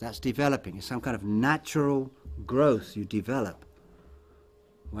develop. That's developing. It's some kind of natural growth, you develop.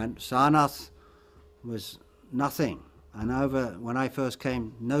 When Sarnath was nothing, and when I first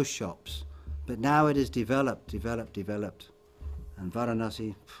came, no shops, but now it is developed. And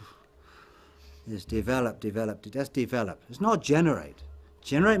Varanasi is developed. That's develop. It's not generate.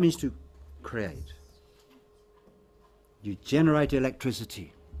 Generate means to create. You generate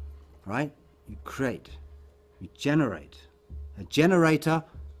electricity, right? You create. You generate. A generator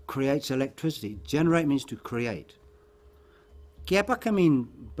creates electricity. Generate means to create. Kyepa can mean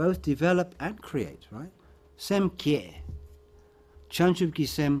both develop and create, right? Sem kye. Chanchubki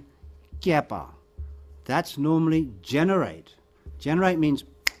sem kyepa. That's normally generate. Generate means,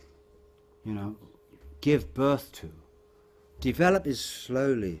 give birth to. Develop is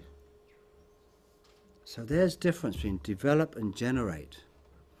slowly. So there's difference between develop and generate.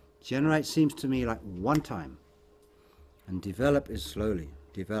 Generate seems to me like one time. And develop is slowly.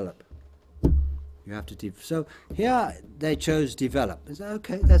 Develop. You have to so here they chose develop. It's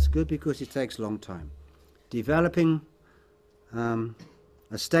okay, that's good because it takes a long time. Developing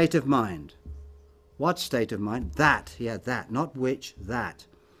a state of mind. What state of mind? That, that, not which, that.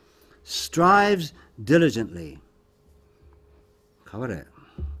 Strives diligently. Kaware.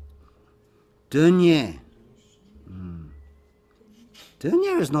 Dunye.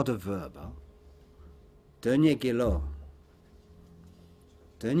 Dunye is not a verb. Dunye gilo.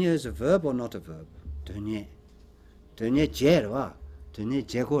 Dunye is a verb or not a verb? Dunye. Dunye jerwa. Dunye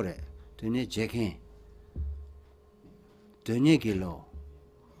jegore. Dunye jeken. Dunye gilo.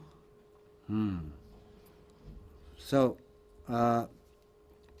 So,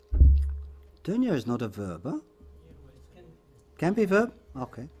 dunye is not a verb, huh? Can be verb?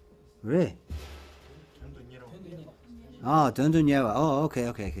 Okay. Really? Dundunyewa. Oh, okay.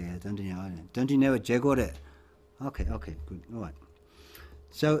 Dundunyewa. Dundunyewa jegore. Okay, good. All right.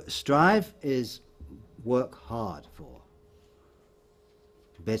 So, strive is work hard for.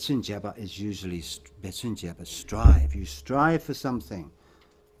 Betsun jeba is usually strive. You strive for something.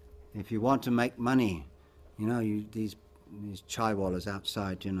 If you want to make money, these chaiwalas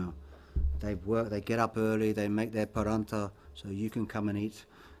outside, they work, they get up early, they make their paranta so you can come and eat,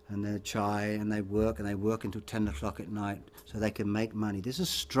 and their chai, and they work until 10 o'clock at night so they can make money. This is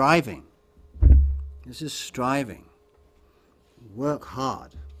striving. Work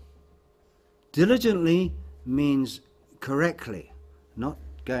hard. Diligently means correctly, not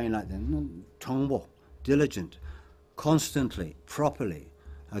going like that. Tongbo, diligent, constantly, properly.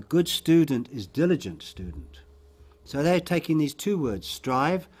 A good student is diligent student. So they're taking these two words,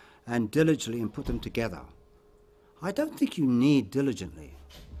 strive and diligently, and put them together. I don't think you need diligently.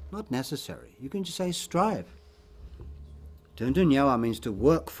 Not necessary. You can just say strive. Dundunyawa means to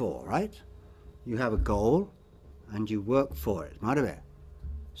work for, right? You have a goal and you work for it. Marabe.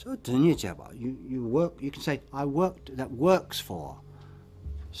 So you work, you can say, I worked, that works for.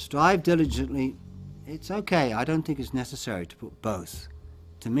 Strive diligently, it's okay. I don't think it's necessary to put both.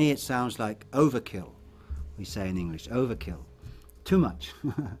 To me it sounds like overkill. We say in English, overkill. Too much.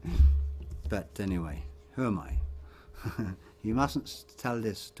 But anyway, who am I? You mustn't tell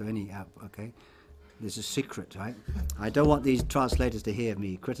this to any app, okay? This is secret, right? I don't want these translators to hear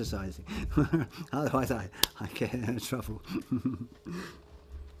me criticizing. Otherwise I get in trouble.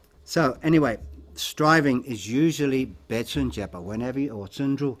 So anyway, striving is usually betsun japa. Whenever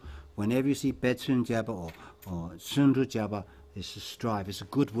you see betsun japa or sunru japa, it's to strive. It's a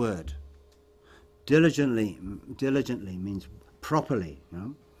good word. Diligently means properly.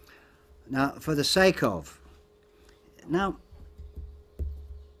 Now, for the sake of. Now,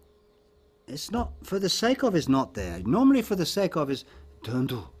 it's not, for the sake of is not there. Normally for the sake of is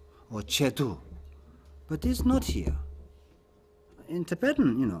dundu or chedu. But it's not here. In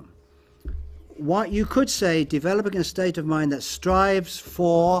Tibetan, what you could say, developing a state of mind that strives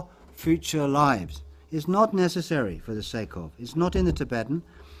for future lives is not necessary for the sake of. It's not in the Tibetan,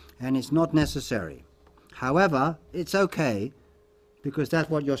 and it's not necessary. However, it's okay, because that's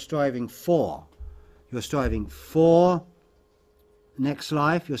what you're striving for. You're striving for next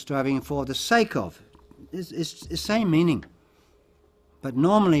life, you're striving for the sake of. It's the same meaning. But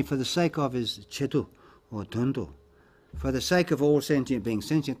normally for the sake of is chetu or tundu. For the sake of all sentient beings,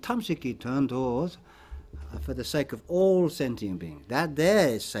 sentient tamsiki tundu, for the sake of all sentient beings. That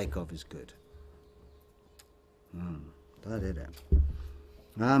there sake of is good.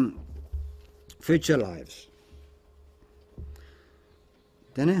 Future lives.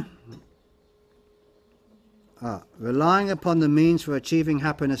 Then relying upon the means for achieving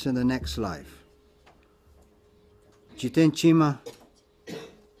happiness in the next life. Jiten chima.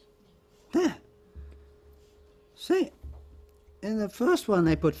 There. See, in the first one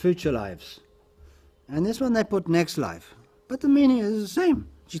they put future lives. And this one they put next life. But the meaning is the same.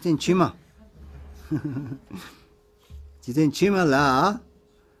 Jiten chima. Jiten chima la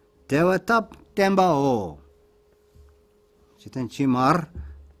dewa tap temba o. Jiten chimar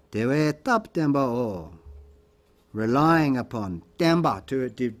dewa tap temba o. Relying upon. Temba, to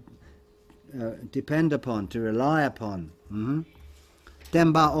depend upon, to rely upon.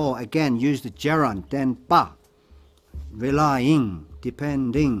 Temba o, again, use the gerund. Tenpa. Relying,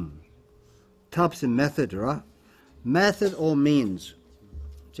 depending. Tap's a method, right? Method or means.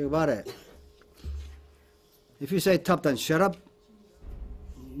 Check about it. If you say tap, then shut up.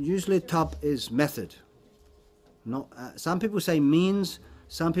 Usually tap is method. Not, some people say means,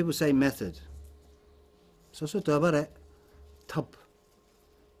 some people say method. So about it. Tap.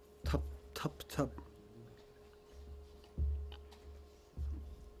 Tap, tap, tap.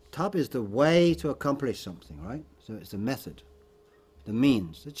 Tap is the way to accomplish something, right? So it's the method. The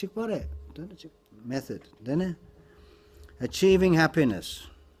means. Check about it. Method. Then achieving happiness.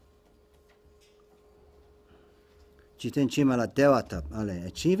 Achieving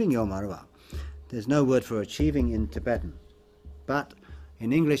your marwa. There's no word for achieving in Tibetan. But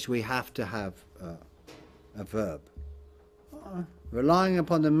in English we have to have a verb. Relying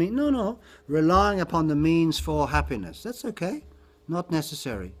upon the means. No. Relying upon the means for happiness. That's okay. Not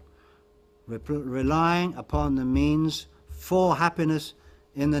necessary. Relying upon the means for happiness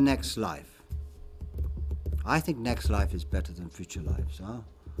in the next life. I think next life is better than future lives, huh?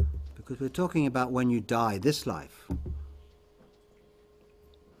 Because we're talking about when you die, this life.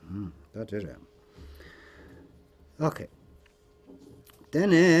 That is it. Okay.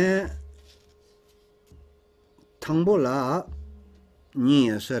 Then Tangbola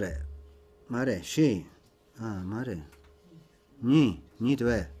ni sere. Mare shi. Mare. Ni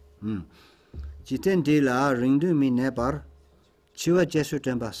dwe. Jiten dila ringdu mi nebar chiwa jesu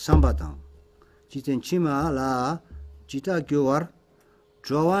temba sambadang. Jiten chima la jita gyuwar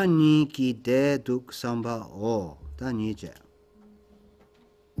drawa ni ki de duk samba o. Da ni je.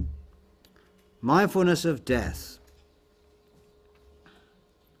 Mindfulness of death.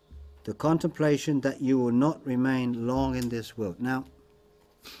 The contemplation that you will not remain long in this world. Now,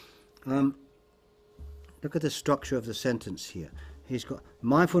 look at the structure of the sentence here. He's got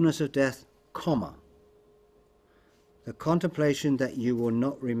mindfulness of death, comma. The contemplation that you will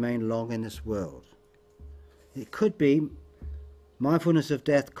not remain long in this world. It could be mindfulness of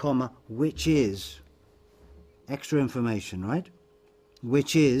death, comma, which is extra information, right?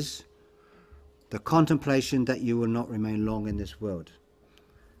 Which is the contemplation that you will not remain long in this world.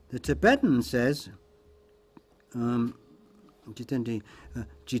 The Tibetan says, Jitindi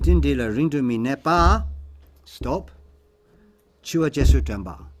la ringdu mi nepa, stop, chua jesu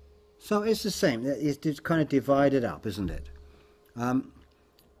temba. So it's the same. It's kind of divided up, isn't it?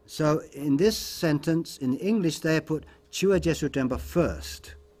 So in this sentence, in English, they put chua jesu temba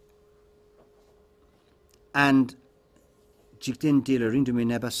first, and jitindi la ringdu mi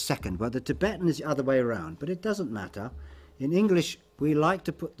nepa second. Well, the Tibetan is the other way around, but it doesn't matter. In English, we like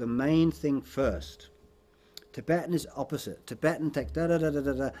to put the main thing first. Tibetan is opposite. Tibetan takes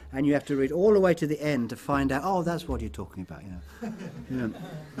da-da-da-da-da-da, and you have to read all the way to the end to find out, oh, that's what you're talking about, you know.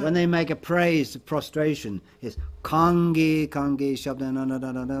 When they make a praise, prostration, it's kangi, shabda,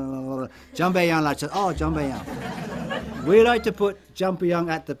 no, Jambeyang, like, oh, Jambeyang. We like to put Jambeyang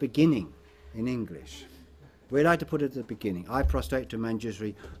at the beginning in English. We like to put it at the beginning. I prostrate to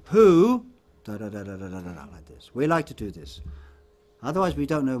Manjushri, who, da-da-da-da-da-da-da, like this. We like to do this. Otherwise, we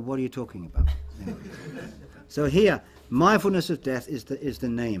don't know what are you talking about. Anyway. So here, mindfulness of death is the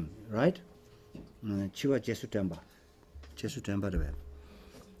name, right? Chiwa Jesu Temba. Jesu Temba de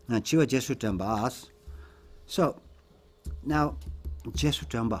Chiwa Jesu Temba. So, now, Jesu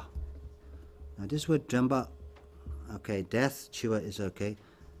Temba. Now, this word Temba, okay, death, Chiwa is okay.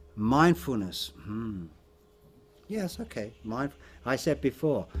 Mindfulness, yes, okay. I said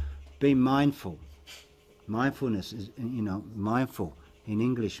before, be mindful. Mindfulness is, mindful in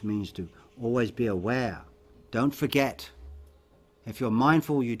English means to always be aware. Don't forget. If you're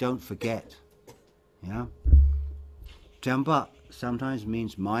mindful, you don't forget. Yeah. Jamba sometimes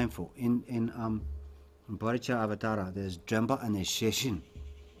means mindful. In Bodhicitta Avatara, there's Jamba and there's Sheshin,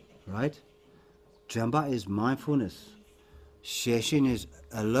 right? Jamba is mindfulness. Sheshin is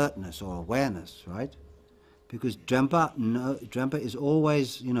alertness or awareness, right? Because Jamba is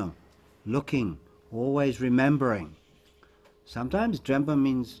always, looking, always remembering. Sometimes Drempa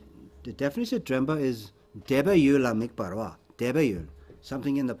means, the definition of Drempa is Debayul la mikparwa, Debayul,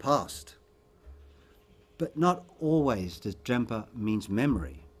 something in the past. But not always does Drempa means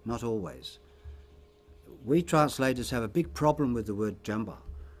memory, not always. We translators have a big problem with the word Jamba,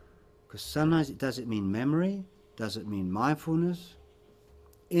 Because sometimes does it mean memory? Does it mean mindfulness?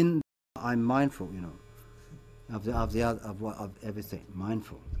 In I'm mindful, you know, of everything.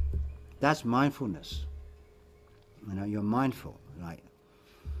 Mindful. That's mindfulness. You know, you're mindful, right?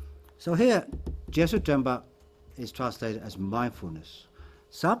 So here, Jesu Jamba is translated as mindfulness.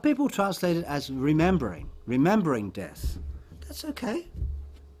 Some people translate it as remembering death. That's okay.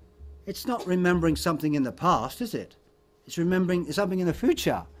 It's not remembering something in the past, is it? It's remembering something in the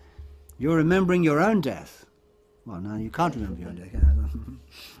future. You're remembering your own death. Well, no, you can't remember your own death.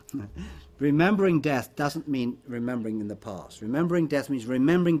 Remembering death doesn't mean remembering in the past. Remembering death means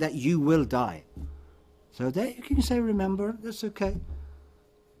remembering that you will die. So there you can say remember, that's okay.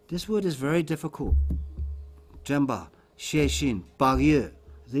 This word is very difficult. Jamba, Xie Bayu,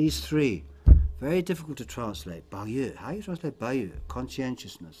 these three, very difficult to translate. Bayu, how do you translate Bayu?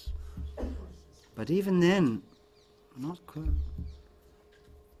 Conscientiousness. But even then, not quite.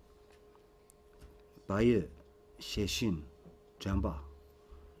 Bayu, Xie Jamba.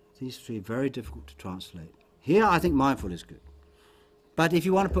 These three very difficult to translate. Here I think mindful is good. But if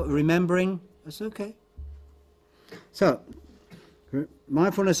you want to put remembering, that's okay. So,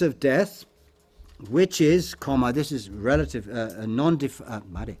 mindfulness of death, which is, comma, this is relative,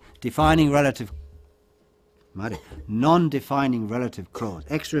 defining relative, non-defining relative clause,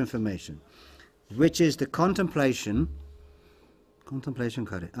 extra information, which is the contemplation,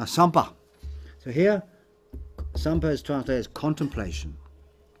 sampa. So here, sampa is translated as contemplation.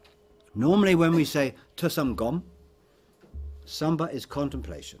 Normally when we say tusam sampa is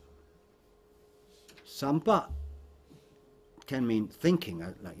contemplation. Sampa can mean thinking,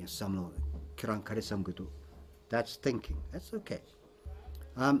 like that's thinking. That's okay.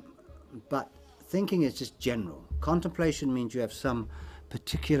 But thinking is just general. Contemplation means you have some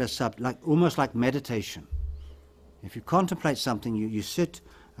particular almost like meditation. If you contemplate something, you sit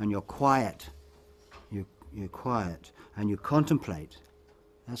and you're quiet. You're quiet and you contemplate.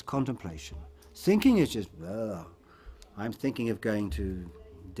 That's contemplation. Thinking is just, I'm thinking of going to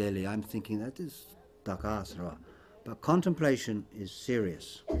Delhi. I'm thinking that is Dakasra. But contemplation is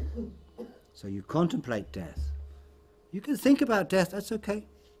serious. So you contemplate death. You can think about death, that's okay.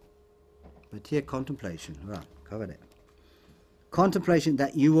 But here, contemplation. Right, covered it. Contemplation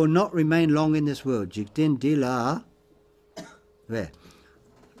that you will not remain long in this world. Jiktin dila.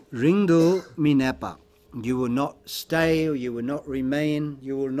 Ringdu minepa. You will not stay, or you will not remain,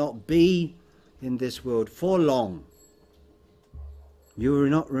 you will not be in this world for long. You will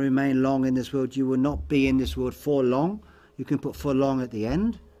not remain long in this world, you will not be in this world for long. You can put for long at the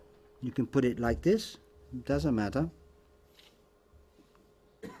end. You can put it like this. It doesn't matter.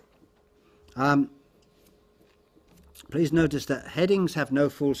 Please notice that headings have no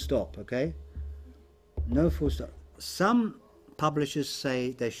full stop, okay? No full stop. Some publishers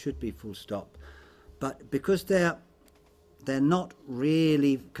say there should be full stop, but because they're not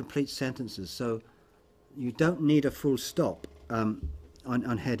really complete sentences, so you don't need a full stop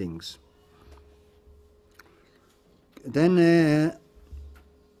on headings. Then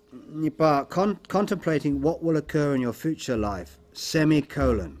contemplating what will occur in your future life,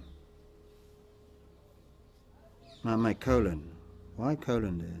 semicolon. My colon. Why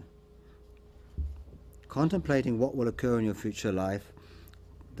colon there? Contemplating what will occur in your future life,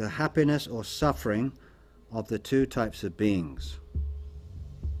 the happiness or suffering of the two types of beings.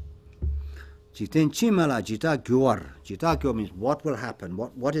 Jitin chimala jita gyur. Jita gyur means what will happen,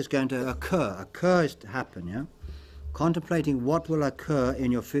 what is going to occur. Occur is to happen, yeah? Contemplating what will occur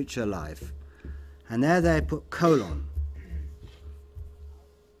in your future life. And there they put colon.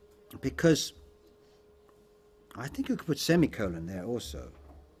 Because I think you could put semicolon there also.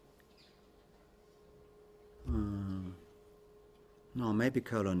 No, maybe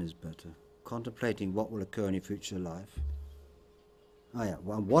colon is better. Contemplating what will occur in your future life. Oh yeah,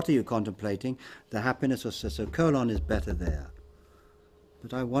 well, what are you contemplating? The happiness or so colon is better there.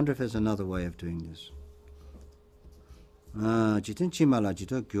 But I wonder if there's another way of doing this. Jitin chimala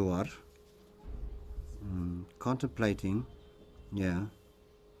jita gyuar. Contemplating, yeah.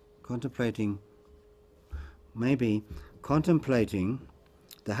 Contemplating, maybe contemplating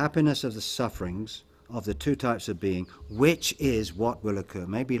the happiness of the sufferings of the two types of being, which is what will occur.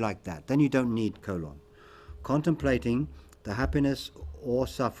 Maybe like that. Then you don't need colon. Contemplating the happiness or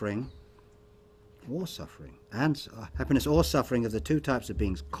suffering, and happiness or suffering of the two types of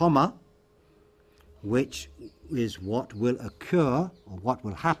beings, comma, which is what will occur or what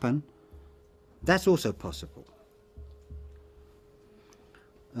will happen. That's also possible.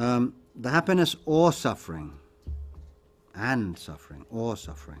 The happiness or suffering, and suffering, or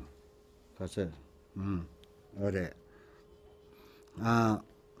suffering. That's it.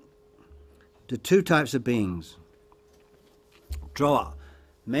 the two types of beings. Droa.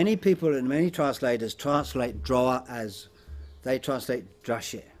 Many people and many translators translate Droa as, they translate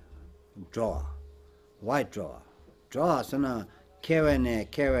Drashe. Droa. White Droa. Droa sana kewene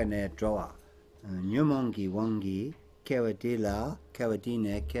Droa. Nyumongi wongi kewadila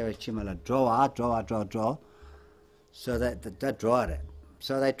kewadine kewachimala Droa. So that Droa.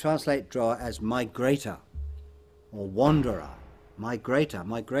 So they translate Droa as migrator or wanderer. Migrator.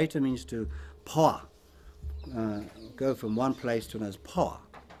 Migrator means to poa. Go from one place to another. Poa.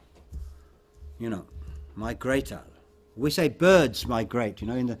 You know, migrator. We say birds migrate. You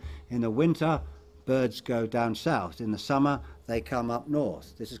know, in the winter, birds go down south. In the summer, they come up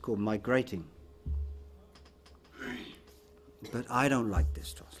north. This is called migrating. But I don't like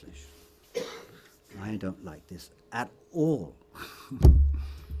this translation. I don't like this at all.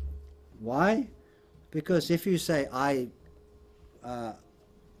 Why? Because if you say, I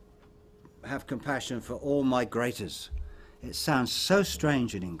have compassion for all migrators, it sounds so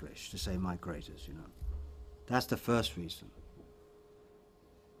strange in English to say migrators, you know. That's the first reason.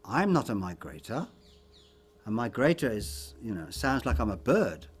 I'm not a migrator. A migrator is, you know, sounds like I'm a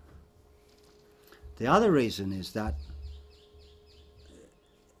bird. The other reason is that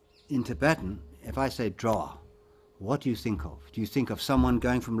in Tibetan, if I say draw, what do you think of? Do you think of someone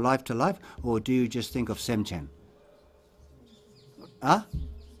going from life to life, or do you just think of Semchen? Huh?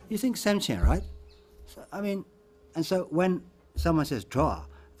 You think Semchen, right? So, I mean, and so when someone says draw,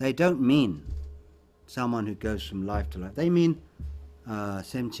 they don't mean someone who goes from life to life. They mean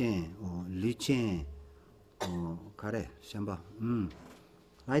Semchen or Lichen or Kare, Shamba.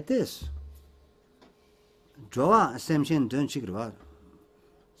 Like this. Draw Semchen don't chikruwa.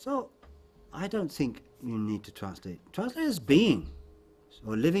 So I don't think you need to translate. Translate as being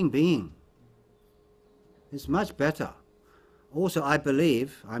or living being. It's much better. Also, I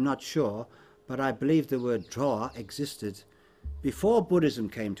believe, I'm not sure, but I believe the word draw existed before Buddhism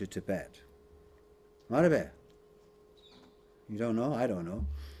came to Tibet. You don't know? I don't know.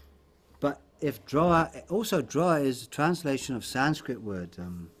 But if draw, also draw is a translation of Sanskrit word.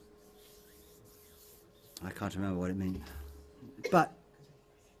 I can't remember what it means. But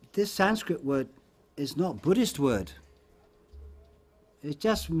this Sanskrit word is not Buddhist word. It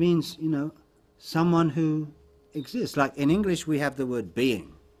just means, you know, someone who exists. Like in English we have the word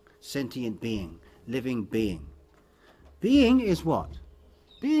being, sentient being, living being. Being is what?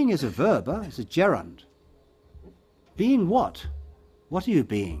 Being is a verb, it's a gerund. Being what? What are you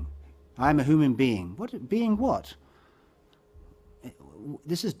being? I'm a human being. What? Being what?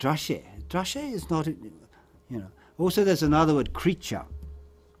 This is drashe. Drashe is not, you know. Also there's another word, creature.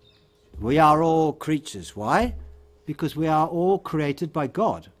 We are all creatures. Why? Because we are all created by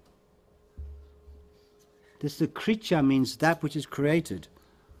God. This the creature means that which is created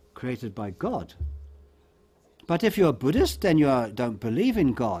by God. But if you're a Buddhist, then you don't believe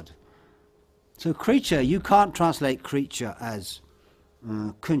in God. So creature, you can't translate creature as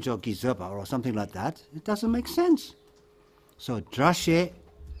kunjo gizoba or something like that. It doesn't make sense. So drashe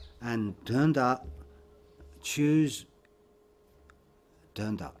and dunda, choose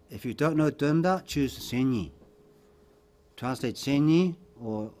dunda. If you don't know dunda, choose senyi. Translate senyi,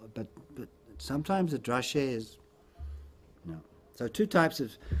 or but sometimes the drashe is no. So two types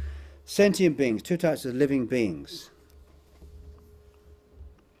of sentient beings, two types of living beings.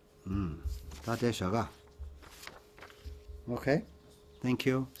 Okay, thank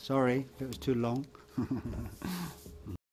you. Sorry if it was too long.